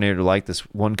Town coordinator liked this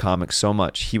one comic so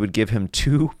much, he would give him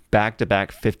 2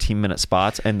 back-to-back 15-minute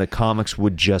spots, and the comics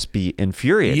would just be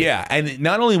infuriated. Yeah, and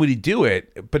not only would he do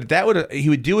it, but he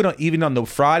would do it even on the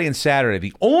Friday and Saturday,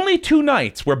 the only 2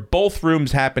 nights where both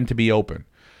rooms happened to be open.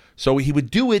 So he would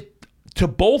do it to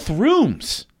both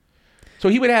rooms. So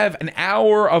he would have an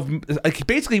hour of, like,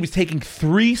 basically he was taking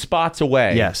 3 spots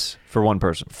away. Yes, for one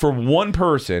person. For one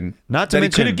person. Not to that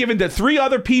mention- he could have given to 3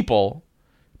 other people,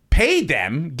 paid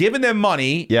them, given them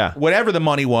money. Yeah. Whatever the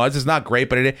money was is not great,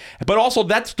 but also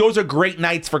those are great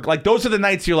nights for, like, those are the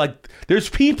nights you're like, there's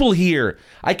people here.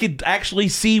 I could actually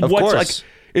see Of what's course. like.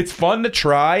 It's fun to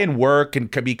try and work and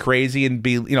could be crazy and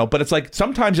be, but it's like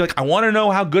sometimes you're like, I want to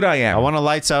know how good I am. I want a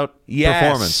lights out Yes.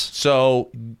 performance.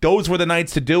 So those were the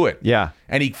nights to do it. Yeah.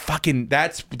 And he fucking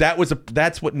that's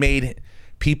what made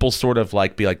people sort of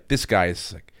like be like, this guy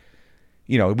is like,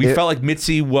 we felt like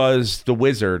Mitzi was the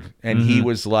wizard and he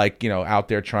was like, out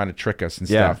there trying to trick us and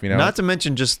Yeah. stuff, Not to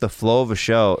mention just the flow of a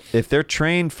show. If they're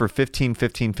trained for 15,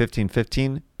 15, 15,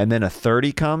 15, and then a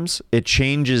 30 comes, it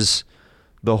changes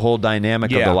the whole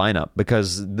dynamic of Yeah. the lineup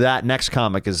because that next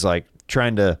comic is like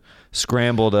trying to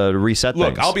scramble to reset Look,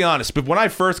 things. I'll be honest, but when I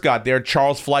first got there,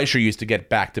 Charles Fleischer used to get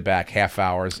back-to-back half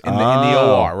hours in the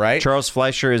OR, right? Charles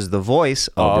Fleischer is the voice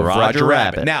of Roger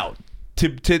Rabbit. Now, to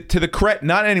the credit,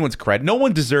 not anyone's credit, no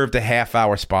one deserved a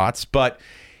half-hour spots, but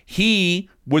he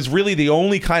was really the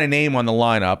only kind of name on the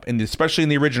lineup, and especially in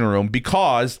the original room,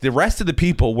 because the rest of the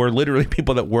people were literally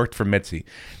people that worked for Mitzi,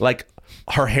 like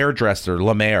her hairdresser,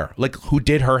 Lemaire, like who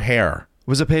did her hair,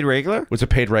 Was it paid regular? was a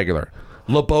paid regular,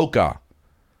 La Boca,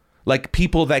 like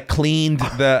people that cleaned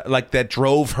that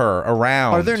drove her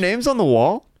around. Are there names on the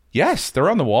wall? Yes, they're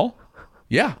on the wall.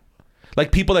 Yeah.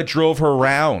 Like people that drove her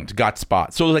around got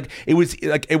spots. So like it was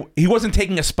like he wasn't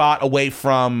taking a spot away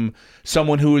from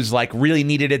someone who was like really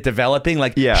needed it developing.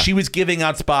 Like Yeah. she was giving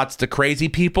out spots to crazy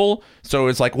people. So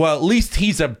it's like, well, at least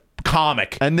he's a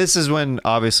comic. And this is when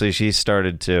obviously she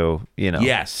started to,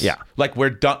 Yes. Yeah. Like we're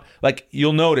done. Like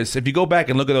you'll notice if you go back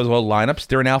and look at those old lineups,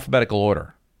 they're in alphabetical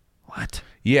order. What?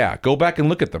 Yeah, go back and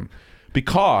look at them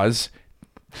because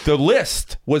the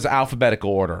list was alphabetical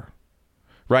order.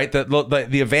 Right,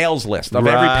 the avails list of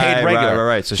every paid regular.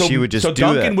 Right. So she would just so do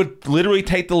Duncan that. would literally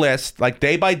take the list like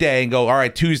day by day and go, all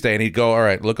right, Tuesday, and he'd go, all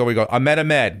right, look over we go.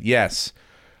 Ahmed, yes.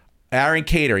 Aaron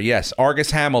Cater, yes.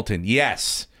 Argus Hamilton,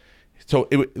 yes. So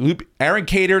Aaron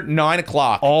Cater,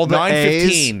 9:00. All the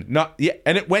 9:15. Not yeah,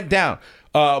 and it went down.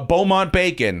 Beaumont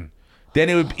Bacon. Then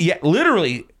it would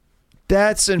literally.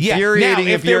 That's Yeah. infuriating.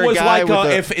 Now, if you're there was a guy like with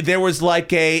a, if there was like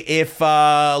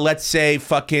let's say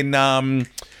fucking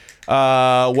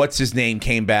what's his name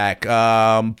came back,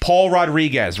 Paul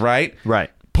Rodriguez, right? Right.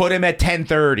 Put him at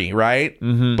 10:30, right?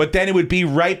 Mm-hmm. But then it would be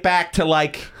right back to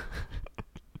like.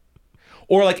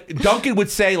 Or like Duncan would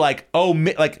say like, oh,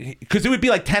 like, because it would be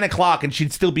like 10:00 and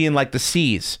she'd still be in like the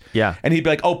C's. Yeah. And he'd be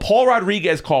like, oh, Paul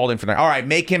Rodriguez called in for that. All right,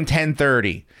 make him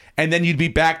 10:30. And then you'd be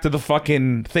back to the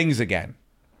fucking things again.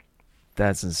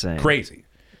 That's insane. Crazy.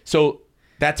 So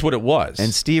that's what it was.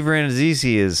 And Steve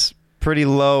Rannazzisi is pretty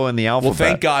low in the well, alphabet.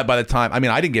 thank God by the time, I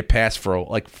mean, I didn't get passed for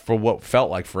what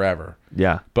felt like forever.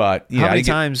 Yeah. But yeah, How I many didn't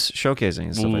get- times showcasing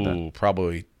and stuff like that? Ooh,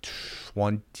 probably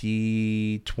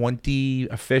 20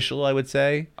 official, I would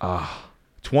say.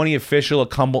 20 official, a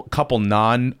couple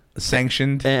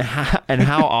non-sanctioned. And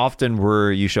how often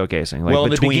were you showcasing? Like Well, in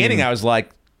the between, beginning, I was like,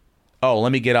 oh,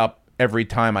 let me get up every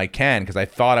time I can because I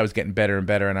thought I was getting better and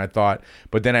better. And I thought,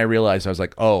 but then I realized I was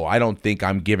like, oh, I don't think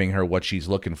I'm giving her what she's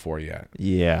looking for yet.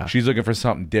 Yeah. She's looking for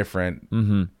something different.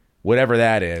 Mm-hmm. Whatever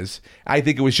that is. I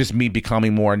think it was just me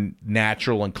becoming more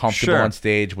natural and comfortable Sure. on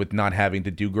stage with not having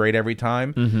to do great every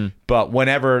time. Mm-hmm. But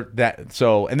whenever that,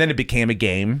 and then it became a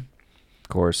game. Of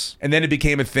course. And then it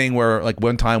became a thing where, like,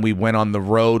 one time we went on the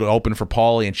road to open for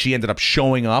Paulie, and she ended up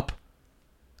showing up.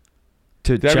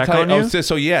 To Did I ever check tell on you? you? Oh,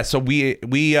 so yeah, so we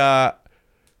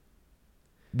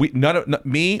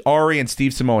me, Ari, and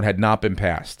Steve Simone had not been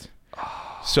passed.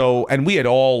 So, and we had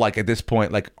all, like, at this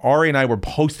point, like, Ari and I were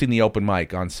hosting the open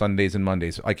mic on Sundays and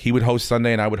Mondays. Like, he would host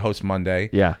Sunday and I would host Monday.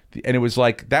 Yeah. And it was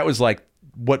like, that was like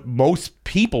what most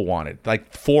people wanted,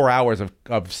 like 4 hours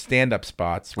of stand-up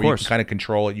spots where you could kind of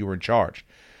control it. You were in charge.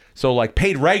 So, like,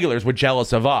 paid regulars were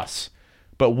jealous of us.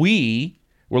 But we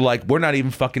were like, we're not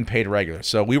even fucking paid regulars.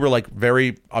 So we were, like,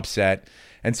 very upset.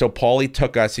 And so Paulie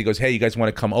took us. He goes, hey, you guys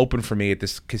want to come open for me at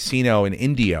this casino in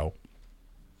Indio?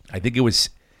 I think it was...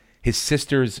 His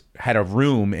sisters had a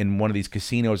room in one of these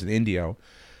casinos in Indio.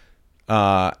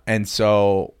 And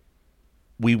so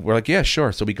we were like, yeah,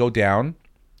 sure. So we go down.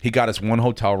 He got us one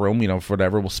hotel room, for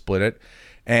whatever. We'll split it.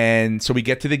 And so we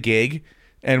get to the gig,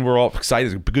 and we're all excited.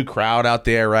 There's a good crowd out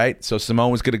there, right? So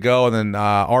Simone was going to go, and then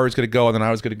Ari was going to go, and then I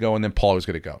was going to go, and then Paulie was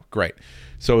going to go. Great.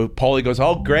 So Paulie goes,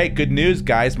 oh, great. Good news,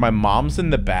 guys. My mom's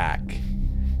in the back.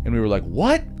 And we were like,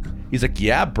 what? He's like,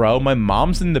 yeah, bro, my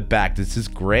mom's in the back. This is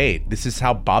great. This is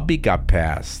how Bobby got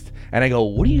passed. And I go,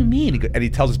 what do you mean? And he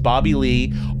tells us Bobby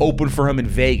Lee opened for him in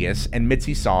Vegas, and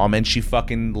Mitzi saw him, and she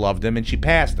fucking loved him, and she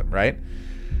passed him, right?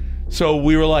 So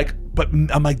we were like, but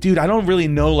I'm like, dude, I don't really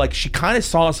know. Like, she kind of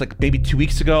saw us like maybe 2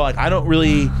 weeks ago. Like, I don't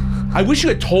really, I wish you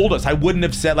had told us. I wouldn't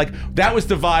have said, like, that was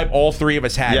the vibe all three of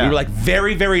us had. Yeah. We were like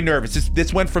very, very nervous.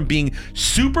 This went from being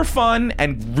super fun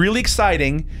and really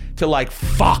exciting to like,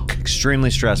 fuck. Extremely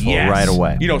stressful right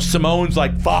away. Simone's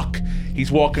like, fuck.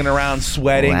 He's walking around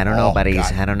sweating. I don't know, buddies.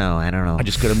 God. I don't know. I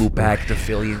just gotta move back to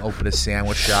Philly and open a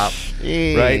sandwich shop.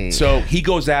 Right? So he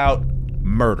goes out,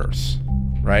 murders.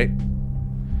 Right?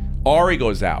 Ari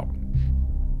goes out,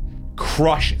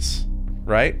 crushes,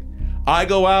 right? I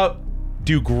go out,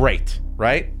 do great,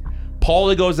 right?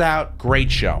 Paulie goes out,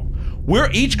 great show.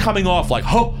 We're each coming off like,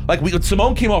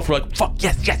 Simone came off, we're like, fuck,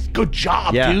 yes, good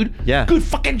job, dude. Yeah. Good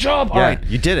fucking job. All right.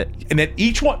 You did it. And then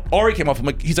each one, Ari came off,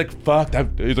 he's like, fuck, that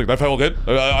felt good.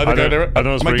 I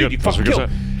know it's pretty good. You fucking killed.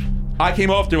 I came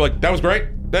off, they were like, that was great.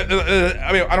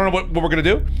 I don't know what we're going to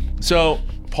do. So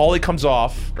Paulie comes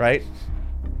off, right?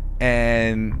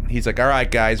 And he's like, all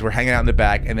right, guys, we're hanging out in the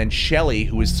back. And then Shelly,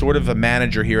 who was sort of a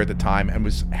manager here at the time and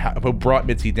who brought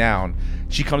Mitzi down,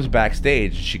 she comes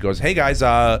backstage. She goes, hey, guys,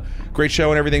 great show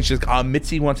and everything. She's like,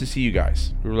 Mitzi wants to see you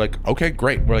guys. We were like, okay,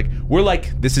 great. We're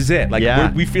like, this is it.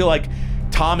 Like, we feel like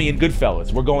Tommy and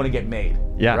Goodfellas. We're going to get made.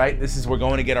 Yeah. Right? We're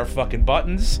going to get our fucking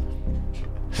buttons.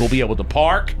 We'll be able to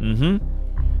park. Mm-hmm.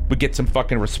 We get some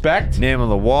fucking respect. Name on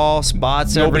the wall,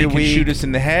 spots Nobody every week. Can shoot us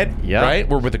in the head. Yeah. Right?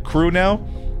 We're with a crew now.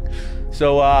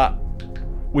 So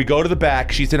we go to the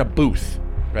back. She's in a booth,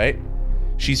 right?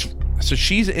 She's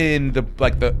in the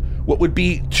what would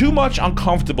be too much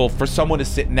uncomfortable for someone to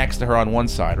sit next to her on one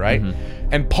side, right? Mm-hmm.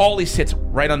 And Paulie sits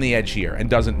right on the edge here and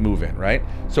doesn't move in, right?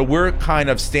 So we're kind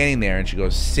of standing there, and she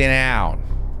goes, sit down.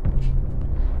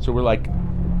 So we're like,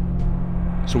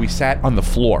 so we sat on the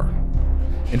floor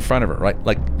in front of her, right?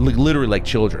 Like literally like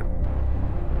children.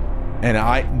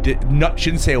 And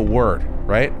she didn't say a word,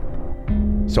 right?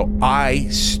 So I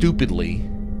stupidly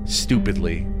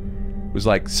was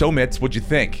like, so Mitz, what'd you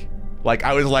think? Like,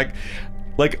 I was like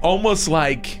almost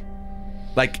like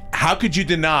how could you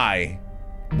deny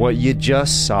what you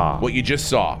just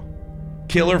saw?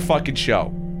 Killer fucking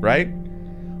show, right?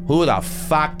 Who the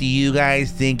fuck do you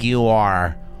guys think you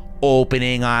are?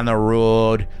 Opening on the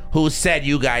road? Who said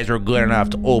you guys were good enough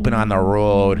to open on the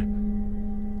road?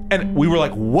 And we were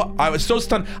like, what? I was so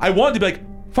stunned. I wanted to be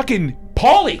like, fucking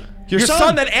Paulie! Your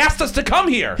son that asked us to come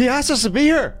here. He asked us to be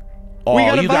here. Oh, we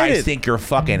got you invited. Guys think you're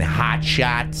fucking hot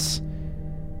shots?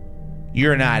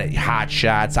 You're not hot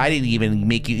shots. I didn't even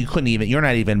make you. You couldn't even. You're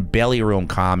not even belly room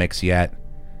comics yet.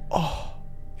 Oh,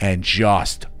 and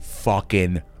just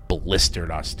fucking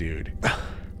blistered us, dude.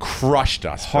 Crushed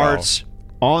us. Hearts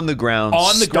on the ground.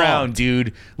 Ground,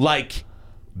 dude. Like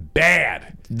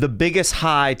bad. The biggest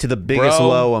high to the biggest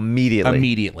low immediately.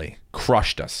 Immediately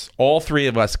crushed us. All three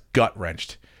of us gut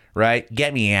wrenched. Right?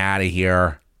 Get me out of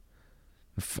here.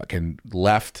 Fucking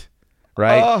left.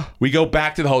 Right? We go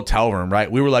back to the hotel room, right?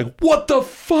 We were like, what the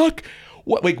fuck?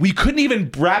 What? Like, we couldn't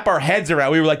even wrap our heads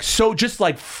around. We were like, so just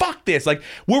like, fuck this. Like,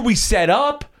 were we set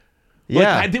up?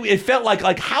 Yeah. Like, it felt like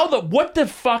what the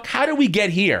fuck? How did we get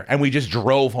here? And we just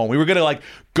drove home. We were going to like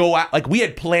go out. Like, we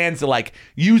had plans to like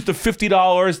use the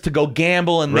 $50 to go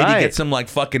gamble and maybe get some like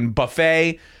fucking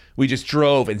buffet. We just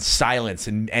drove in silence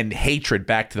and hatred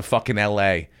back to the fucking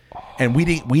LA. And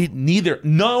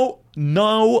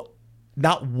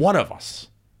not one of us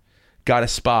got a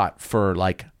spot for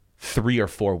like 3 or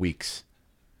 4 weeks.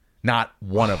 Not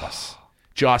one of us.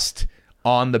 Just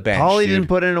on the bench. Paulie didn't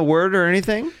put in a word or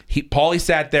anything? Paulie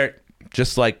sat there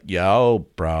just like, yo,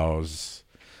 bros.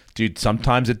 dude,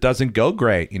 sometimes it doesn't go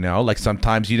great, you know? Like,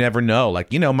 sometimes you never know.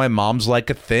 Like, you know, my mom's like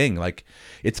a thing. Like,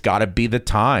 it's got to be the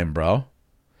time, bro.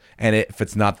 And if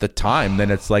it's not the time,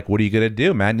 then it's like, what are you going to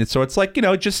do, man? And so it's like, you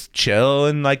know, just chill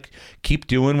and like keep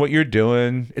doing what you're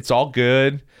doing. It's all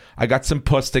good. I got some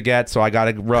puss to get, so I got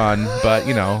to run. But,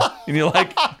 you know, and you're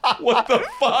like, what the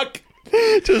fuck?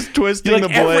 Just twisting the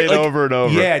blade over and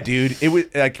over. Yeah, dude. It was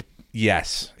like,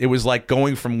 yes. It was like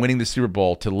going from winning the Super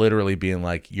Bowl to literally being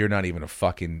like, you're not even a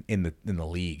fucking in the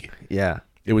league. Yeah.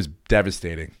 It was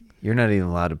devastating. You're not even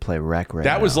allowed to play rec right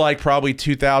now. That was like probably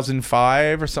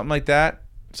 2005 or something like that.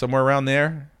 Somewhere around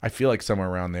there. I feel like somewhere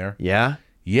around there. Yeah?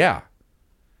 Yeah.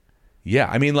 Yeah.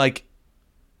 I mean, like,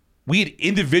 we had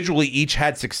individually each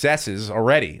had successes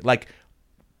already. Like,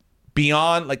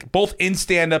 beyond, like, both in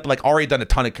stand-up, like, already done a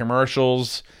ton of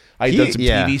commercials. I had done some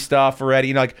TV stuff already.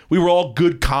 You know, like, we were all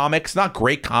good comics. Not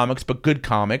great comics, but good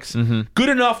comics. Mm-hmm. Good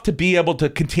enough to be able to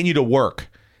continue to work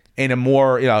in a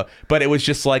more, you know, but it was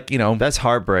just like, you know. That's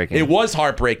heartbreaking. It was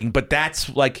heartbreaking, but that's,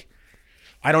 like,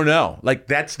 I don't know. Like,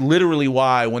 that's literally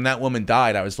why when that woman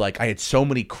died, I was like, I had so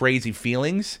many crazy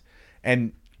feelings.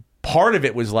 And part of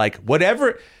it was like,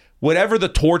 whatever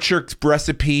the torture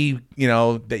recipe, you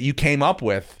know, that you came up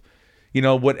with, you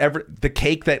know, whatever the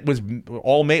cake that was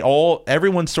all made,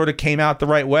 everyone sort of came out the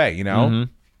right way, you know?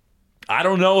 Mm-hmm. I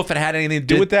don't know if it had anything to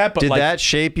do with that, but did that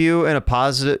shape you in a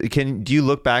positive? Do you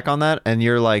look back on that and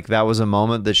you're like, that was a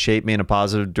moment that shaped me in a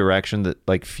positive direction that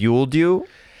like fueled you?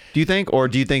 Do you think, or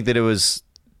do you think that it was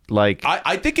like?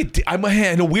 I think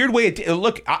in a weird way.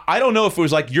 Look, I don't know if it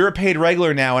was like you're a paid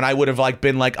regular now, and I would have like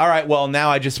been like, all right, well now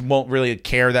I just won't really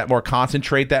care that more,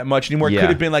 concentrate that much anymore. It could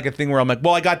have been like a thing where I'm like,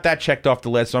 well, I got that checked off the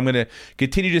list, so I'm going to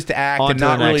continue just to act and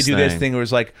not really do this thing. It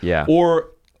was like,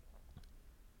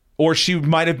 Or she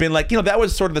might have been like, you know, that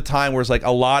was sort of the time where it's like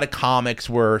a lot of comics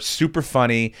were super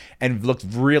funny and looked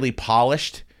really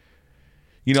polished.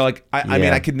 You know, like, I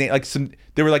mean, I could name like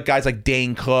there were like guys like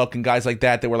Dane Cook and guys like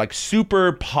that were like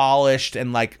super polished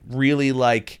and like really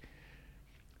like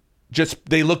just,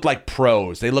 they looked like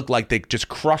pros. They looked like they just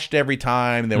crushed every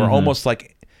time. They were almost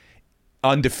like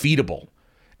undefeatable.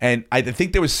 And I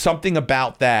think there was something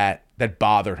about that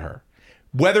bothered her.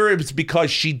 Whether it was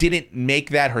because she didn't make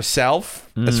that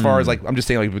herself, as far as like, I'm just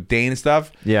saying like with Dane and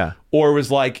stuff. Yeah. Or it was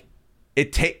like,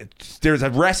 there's a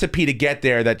recipe to get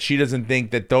there that she doesn't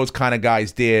think that those kind of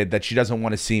guys did, that she doesn't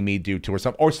want to see me do to her,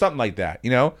 or something like that,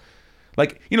 you know?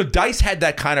 Like, you know, Dice had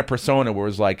that kind of persona where it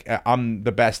was like, I'm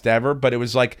the best ever, but it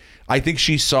was like, I think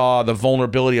she saw the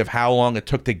vulnerability of how long it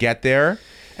took to get there,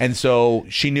 and so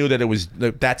she knew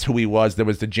that that's who he was. There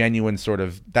was the genuine sort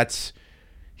of,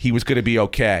 he was going to be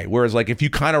okay. Whereas like, if you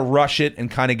kind of rush it and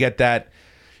kind of get that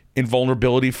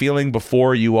invulnerability feeling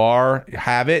before you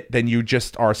have it, then you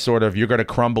just are sort of, you're going to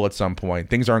crumble at some point.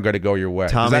 Things aren't going to go your way.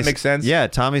 Does that make sense? Yeah,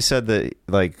 Tommy said that,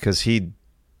 like, because he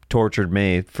tortured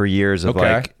me for years of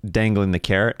like dangling the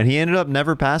carrot, and he ended up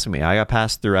never passing me. I got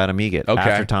passed through Adam Egget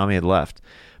after Tommy had left,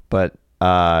 but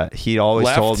he always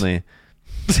told me.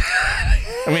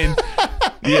 I mean,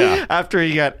 yeah. After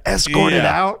he got escorted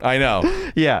out. I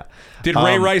know. Yeah. Did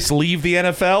Ray Rice leave the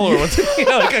NFL or what's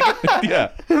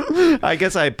yeah. I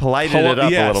guess I polited it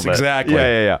up a little bit. Exactly.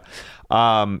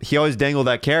 Yeah. He always dangled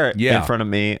that carrot in front of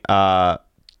me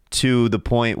to the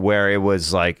point where it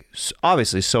was like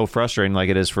obviously so frustrating, like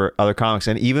it is for other comics.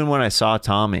 And even when I saw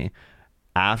Tommy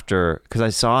after, because I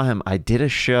saw him, I did a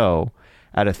show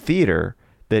at a theater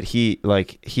that he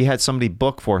had somebody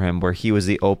book for him where he was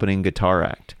the opening guitar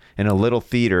act in a little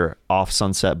theater off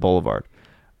Sunset Boulevard.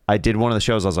 I did one of the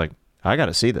shows. I was like, I got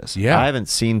to see this. Yeah. I haven't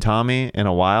seen Tommy in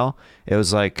a while. It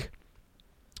was like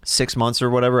 6 months or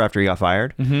whatever after he got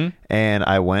fired. Mm-hmm. And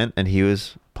I went and he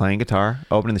was playing guitar,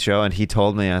 opening the show. And he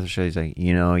told me after the show, he's like,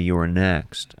 you know, you were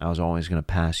next. I was always going to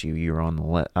pass you. You were on the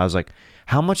list. I was like,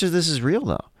 how much of this is real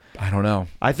though? I don't know.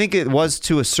 I think it was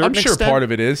to a certain extent. I'm sure part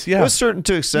of it is. Yeah. It was certain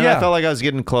to an extent. Yeah. I felt like I was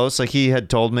getting close. Like he had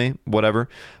told me, whatever.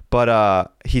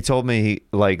 But he told me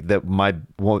like that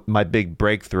my big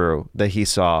breakthrough that he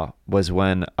saw was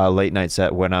when a late night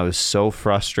set, when I was so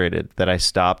frustrated that I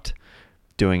stopped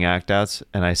doing act outs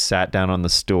and I sat down on the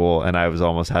stool and I was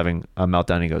almost having a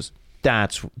meltdown. He goes,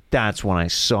 that's when I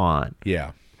saw it.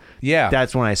 Yeah. Yeah.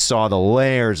 That's when I saw the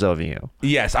layers of you.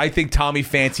 Yes, I think Tommy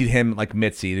fancied him like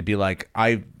Mitzi to be like,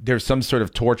 there's some sort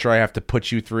of torture I have to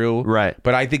put you through. Right.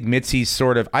 But I think Mitzi's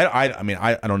sort of, I mean,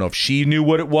 I don't know if she knew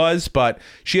what it was, but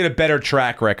she had a better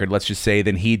track record, let's just say,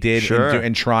 than he did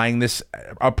in trying this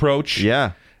approach.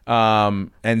 Yeah.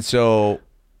 And so,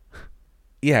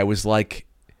 yeah, it was like,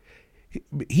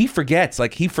 he forgets.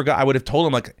 Like, he forgot. I would have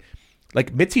told him,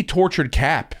 like Mitzi tortured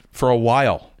Cap for a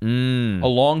while. A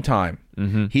long time.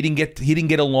 Mm-hmm. He didn't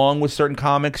get along with certain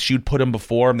comics. She'd put him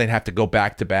before him. They'd have to go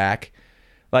back to back.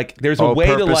 Like there's a way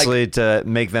purposely to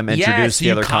make them introduce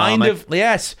the other comic.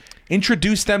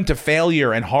 Introduce them to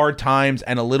failure and hard times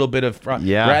and a little bit of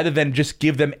rather than just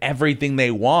give them everything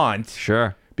they want.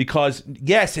 Sure. Because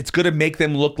yes, it's going to make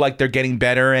them look like they're getting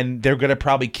better and they're going to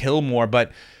probably kill more,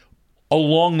 but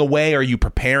along the way, are you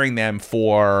preparing them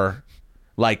for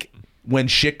like when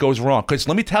shit goes wrong? Because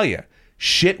let me tell you,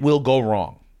 shit will go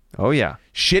wrong. Oh yeah,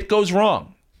 shit goes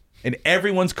wrong in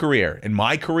everyone's career, in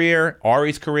my career,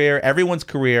 Ari's career, everyone's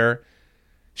career.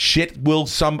 Shit will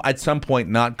at some point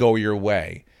not go your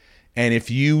way. And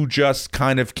if you just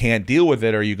kind of can't deal with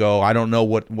it, or you go, I don't know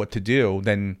what to do,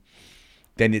 then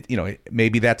it,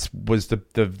 maybe was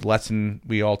the lesson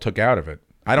we all took out of it.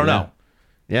 I don't know.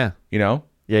 Yeah.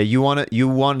 Yeah, you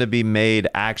want to be made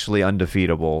actually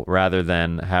undefeatable rather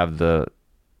than have the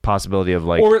possibility of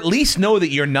or at least know that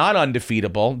you're not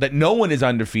undefeatable, that no one is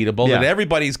undefeatable, that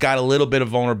everybody's got a little bit of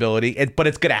vulnerability, but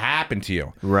it's going to happen to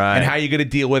you. Right. And how are you going to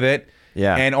deal with it?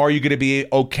 Yeah. And are you going to be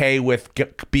okay with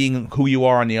being who you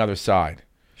are on the other side?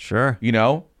 Sure.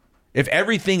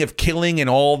 If killing and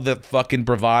all the fucking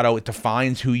bravado, it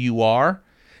defines who you are,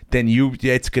 then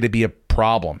it's going to be a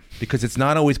problem because it's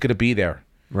not always going to be there.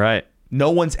 Right.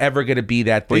 No one's ever going to be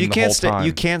that thing the whole time.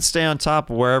 You can't stay on top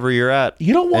wherever you're at.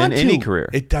 You don't want in any career.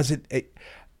 It doesn't.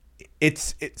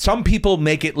 Some people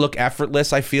make it look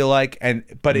effortless. I feel like,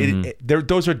 but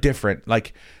those are different.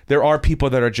 Like there are people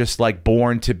that are just like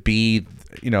born to be,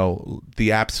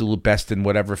 the absolute best in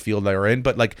whatever field they're in.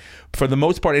 But like for the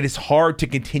most part, it is hard to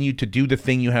continue to do the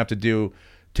thing you have to do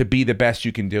to be the best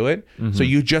you can do it. Mm-hmm. So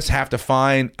you just have to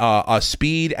find a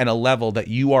speed and a level that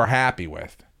you are happy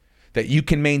with, that you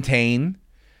can maintain,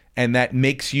 and that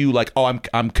makes you like, oh,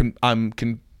 I'm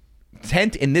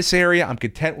content in this area. I'm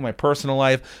content with my personal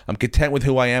life. I'm content with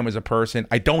who I am as a person.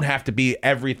 I don't have to be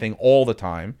everything all the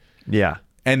time. Yeah.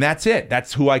 And that's it.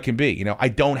 That's who I can be. I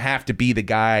don't have to be the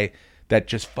guy that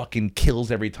just fucking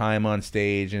kills every time on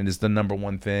stage and is the number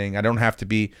one thing. I don't have to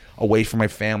be away from my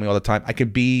family all the time. I can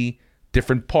be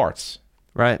different parts.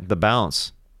 Right. The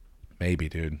balance. Maybe,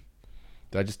 dude.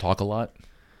 Did I just talk a lot?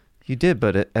 You did,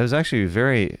 but it was actually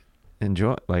very I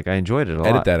enjoyed it a lot.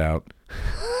 Edit that out.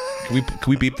 Can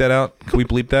we beep that out? Can we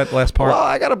bleep that last part? Well,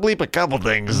 I got to bleep a couple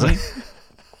things.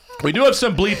 We do have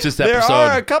some bleeps this episode.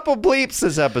 There are a couple bleeps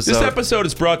this episode. This episode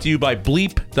is brought to you by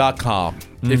Bleep.com.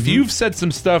 Mm-hmm. If you've said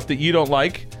some stuff that you don't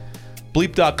like,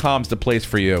 Bleep.com's the place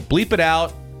for you. Bleep it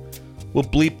out. We'll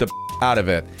bleep the out of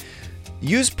it.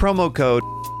 Use promo code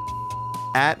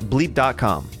at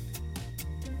Bleep.com.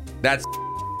 That's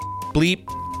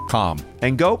Bleep.com.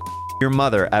 And go your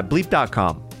mother at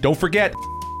Bleep.com. Don't forget.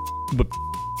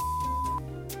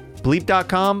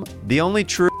 Bleep.com, the only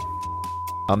true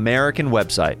American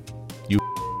website.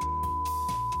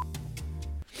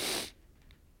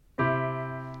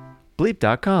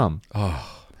 Bleep.com.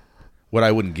 Oh, what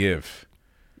I wouldn't give.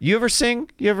 You ever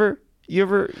sing? You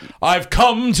ever? I've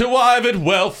come to arrive at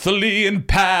wealthily in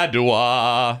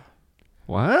Padua.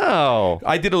 Wow.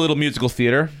 I did a little musical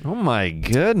theater. Oh my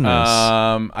goodness.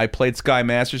 I played Sky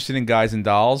Masterson in Guys and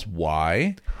Dolls.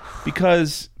 Why?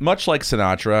 Because much like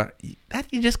Sinatra,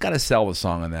 you just got to sell the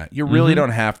song on that. You really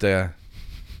don't have to.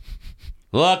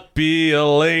 Luck be a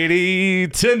lady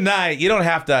tonight. You don't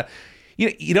have to.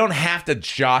 You don't have to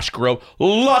Josh Groban.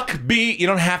 Luck be. You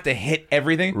don't have to hit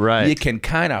everything. Right. You can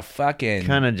kind of fucking.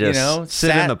 Kind of just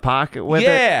sit in the pocket with it.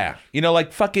 Yeah.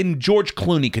 Like fucking George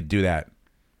Clooney could do that.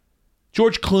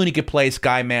 George Clooney could play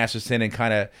Sky Masterson and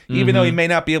kind of, even though he may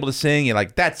not be able to sing, you're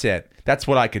like, that's it. That's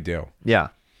what I could do. Yeah.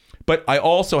 But I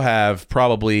also have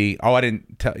probably, I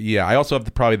also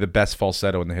have probably the best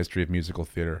falsetto in the history of musical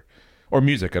theater or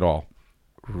music at all.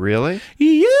 Really?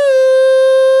 You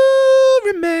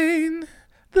remain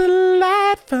the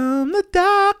light from the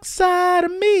dark side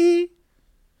of me.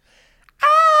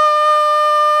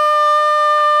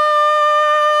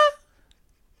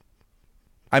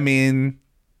 I mean,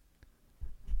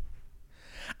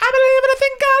 I believe in a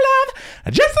thing called love,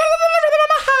 just a little rhythm of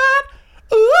my heart.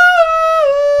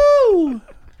 Ooh,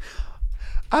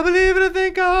 I believe in a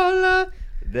thing called love.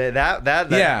 That.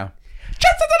 Yeah.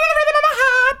 Just a little rhythm of my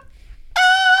heart.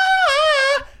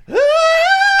 Ooh,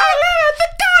 I believe in a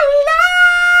thing called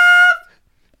love.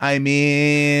 I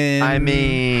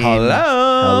mean.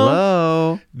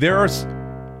 Hello. There are.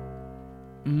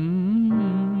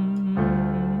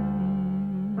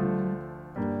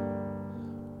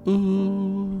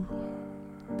 Ooh.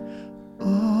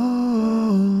 Oh.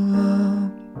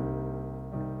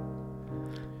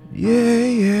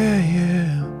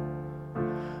 Yeah.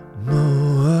 No.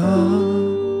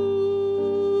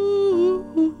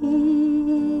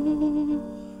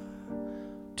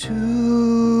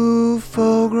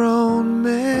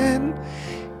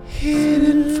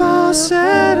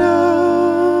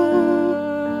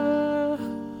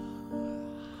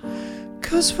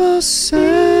 Just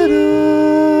falsettos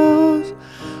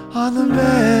are the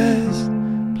best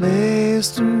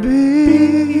place to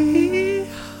be.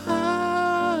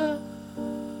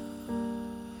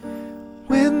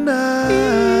 When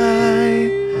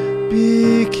I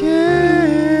became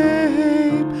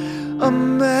a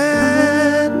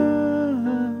man,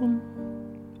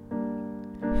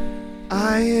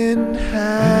 I inhabited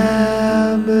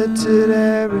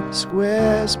every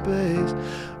square space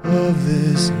of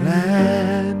this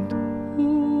land.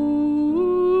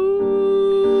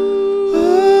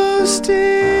 Oh,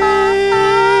 Steve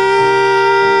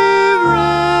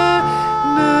Randers,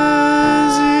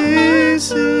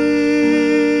 easy.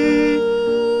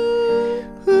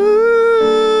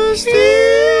 Oh, Steve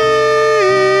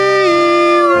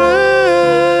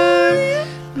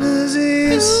Randers,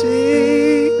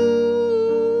 easy.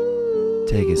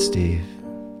 Take it, Steve.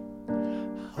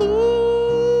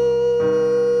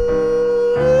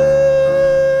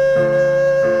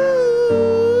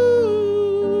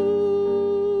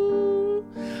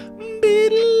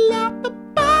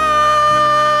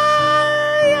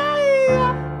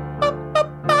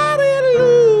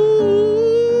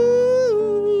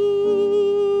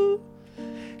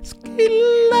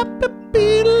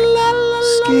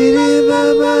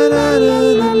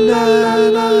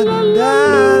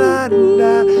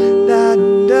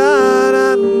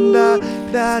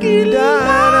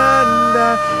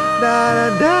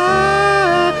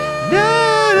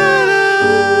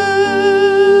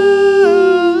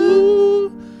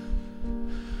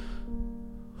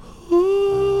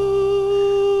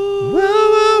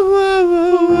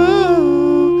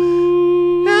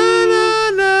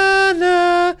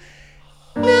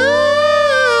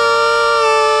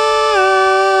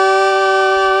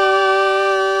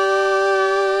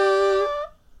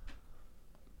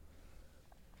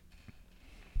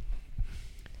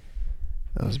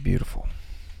 That was beautiful.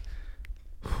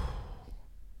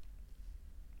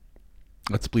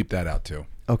 Let's bleep that out too.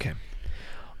 Okay.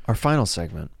 Our final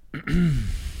segment.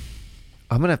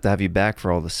 I'm going to have you back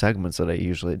for all the segments that I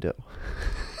usually do.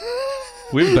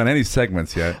 We haven't done any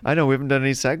segments yet. I know we haven't done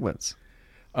any segments.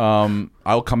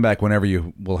 I'll come back whenever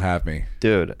you will have me.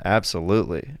 Dude,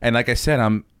 absolutely. And like I said,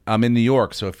 I'm in New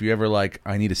York, so if you ever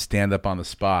I need to stand up on the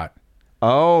spot.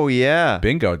 Oh, yeah.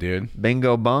 Bingo, dude.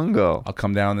 Bingo bongo. I'll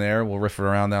come down there. We'll riff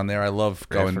around down there. I love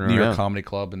going to New York Comedy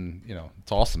Club, and,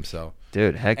 it's awesome. So,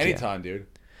 dude, heck anytime, dude.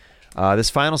 This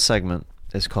final segment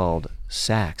is called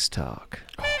Sax Talk.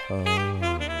 Oh,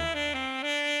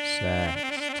 Sax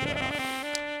Talk.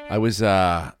 I was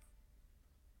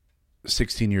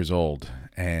 16 years old,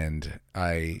 and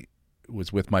I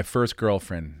was with my first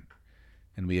girlfriend,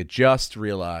 and we had just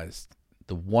realized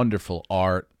the wonderful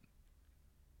art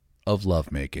of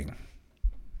lovemaking.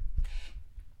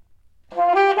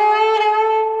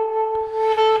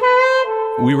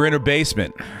 We were in her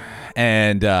basement,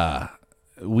 and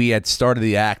we had started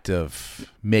the act of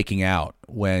making out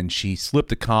when she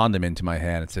slipped a condom into my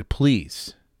hand and said,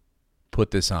 "Please put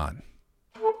this on."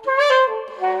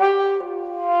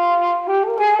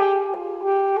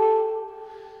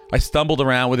 I stumbled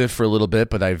around with it for a little bit,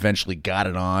 but I eventually got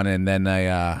it on, and then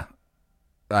I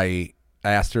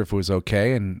asked her if it was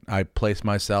okay, and I placed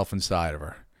myself inside of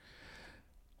her.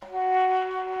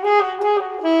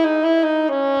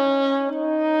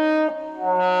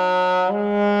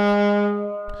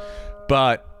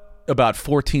 But about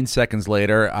 14 seconds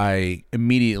later, I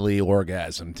immediately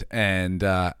orgasmed, and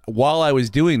while I was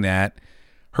doing that,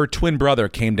 her twin brother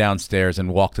came downstairs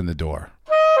and walked in the door.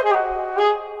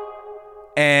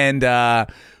 And,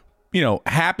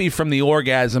 happy from the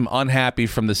orgasm, unhappy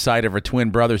from the sight of her twin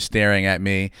brother staring at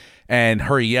me and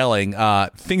her yelling.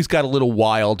 Things got a little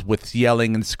wild with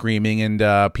yelling and screaming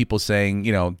and people saying,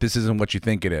 this isn't what you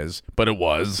think it is. But it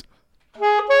was.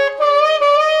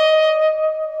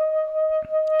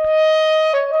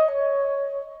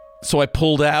 So I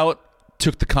pulled out,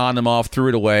 took the condom off, threw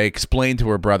it away, explained to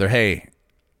her brother, "Hey,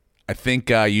 I think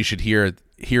you should hear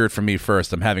it from me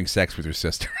first. I'm having sex with your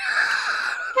sister."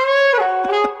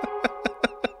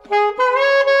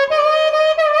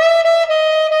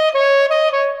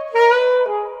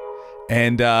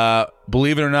 And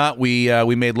believe it or not, we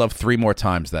made love 3 more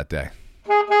times that day.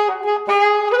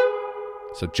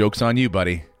 So joke's on you,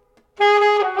 buddy.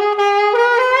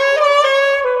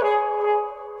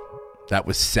 That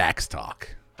was Sax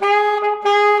Talk.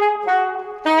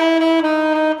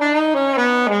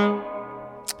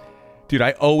 Dude,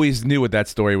 I always knew what that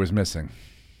story was missing.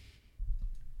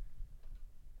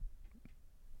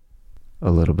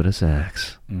 A little bit of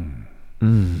sax.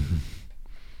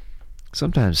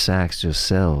 Sometimes sax just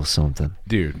sells something.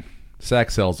 Dude,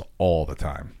 Sax sells all the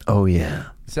time. Oh, yeah.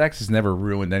 Sax has never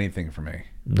ruined anything for me.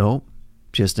 Nope.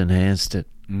 Just enhanced it.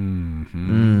 Think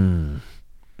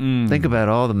about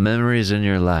all the memories in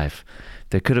your life.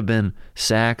 There could have been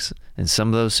Sax in some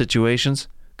of those situations.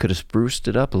 Could have spruced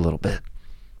it up a little bit.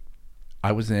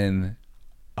 I was in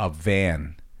a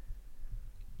van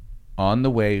on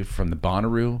the way from the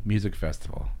Bonnaroo Music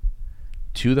Festival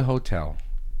to the hotel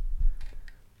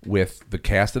with the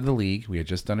cast of The League. We had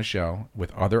just done a show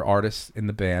with other artists in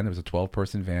the band. There was a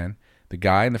 12-person van. The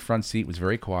guy in the front seat was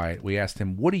very quiet. We asked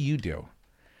him, what do you do?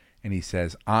 And he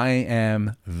says, I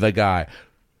am the guy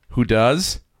who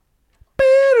does...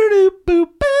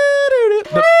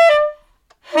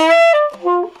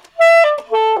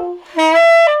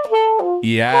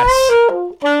 Yes.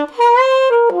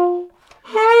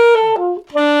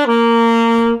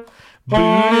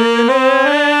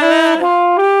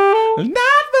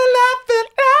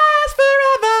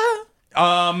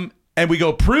 And we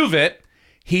go prove it.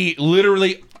 He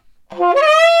literally. Yep.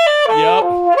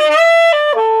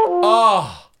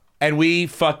 Oh, and we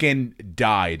fucking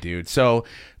die, dude. So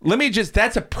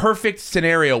that's a perfect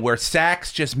scenario where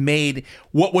Sax just made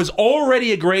what was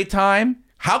already a great time.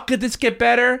 How could this get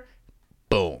better?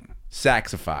 Boom.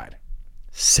 Saxified.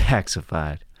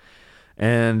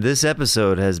 And this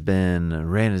episode has been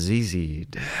ran as easy.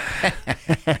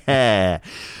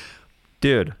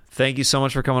 Dude, thank you so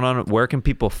much for coming on. Where can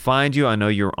people find you? I know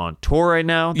you're on tour right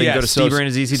now. They can go to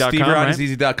SteveRanIsEasy.com,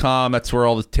 SteveRanIsEasy.com. That's where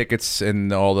all the tickets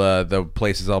and all the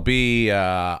places I'll be.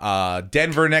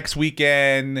 Denver next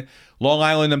weekend. Long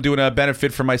Island, I'm doing a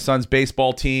benefit for my son's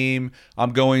baseball team.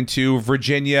 I'm going to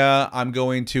Virginia. I'm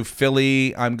going to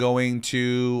Philly. I'm going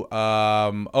to,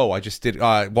 I just did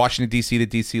Washington, D.C. to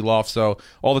D.C. Loft. So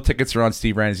all the tickets are on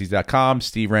SteveRanIsEasy.com.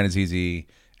 SteveRanIsEasy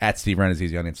at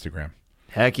SteveRanIsEasy on Instagram.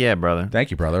 Heck yeah, brother. Thank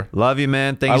you, brother. Love you,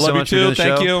 man. Thank you so much for doing the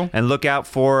show. Thank you. And look out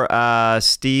for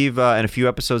Steve in a few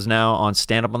episodes now on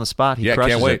Stand Up on the Spot. He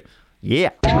crushes can't wait. it.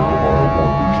 Yeah.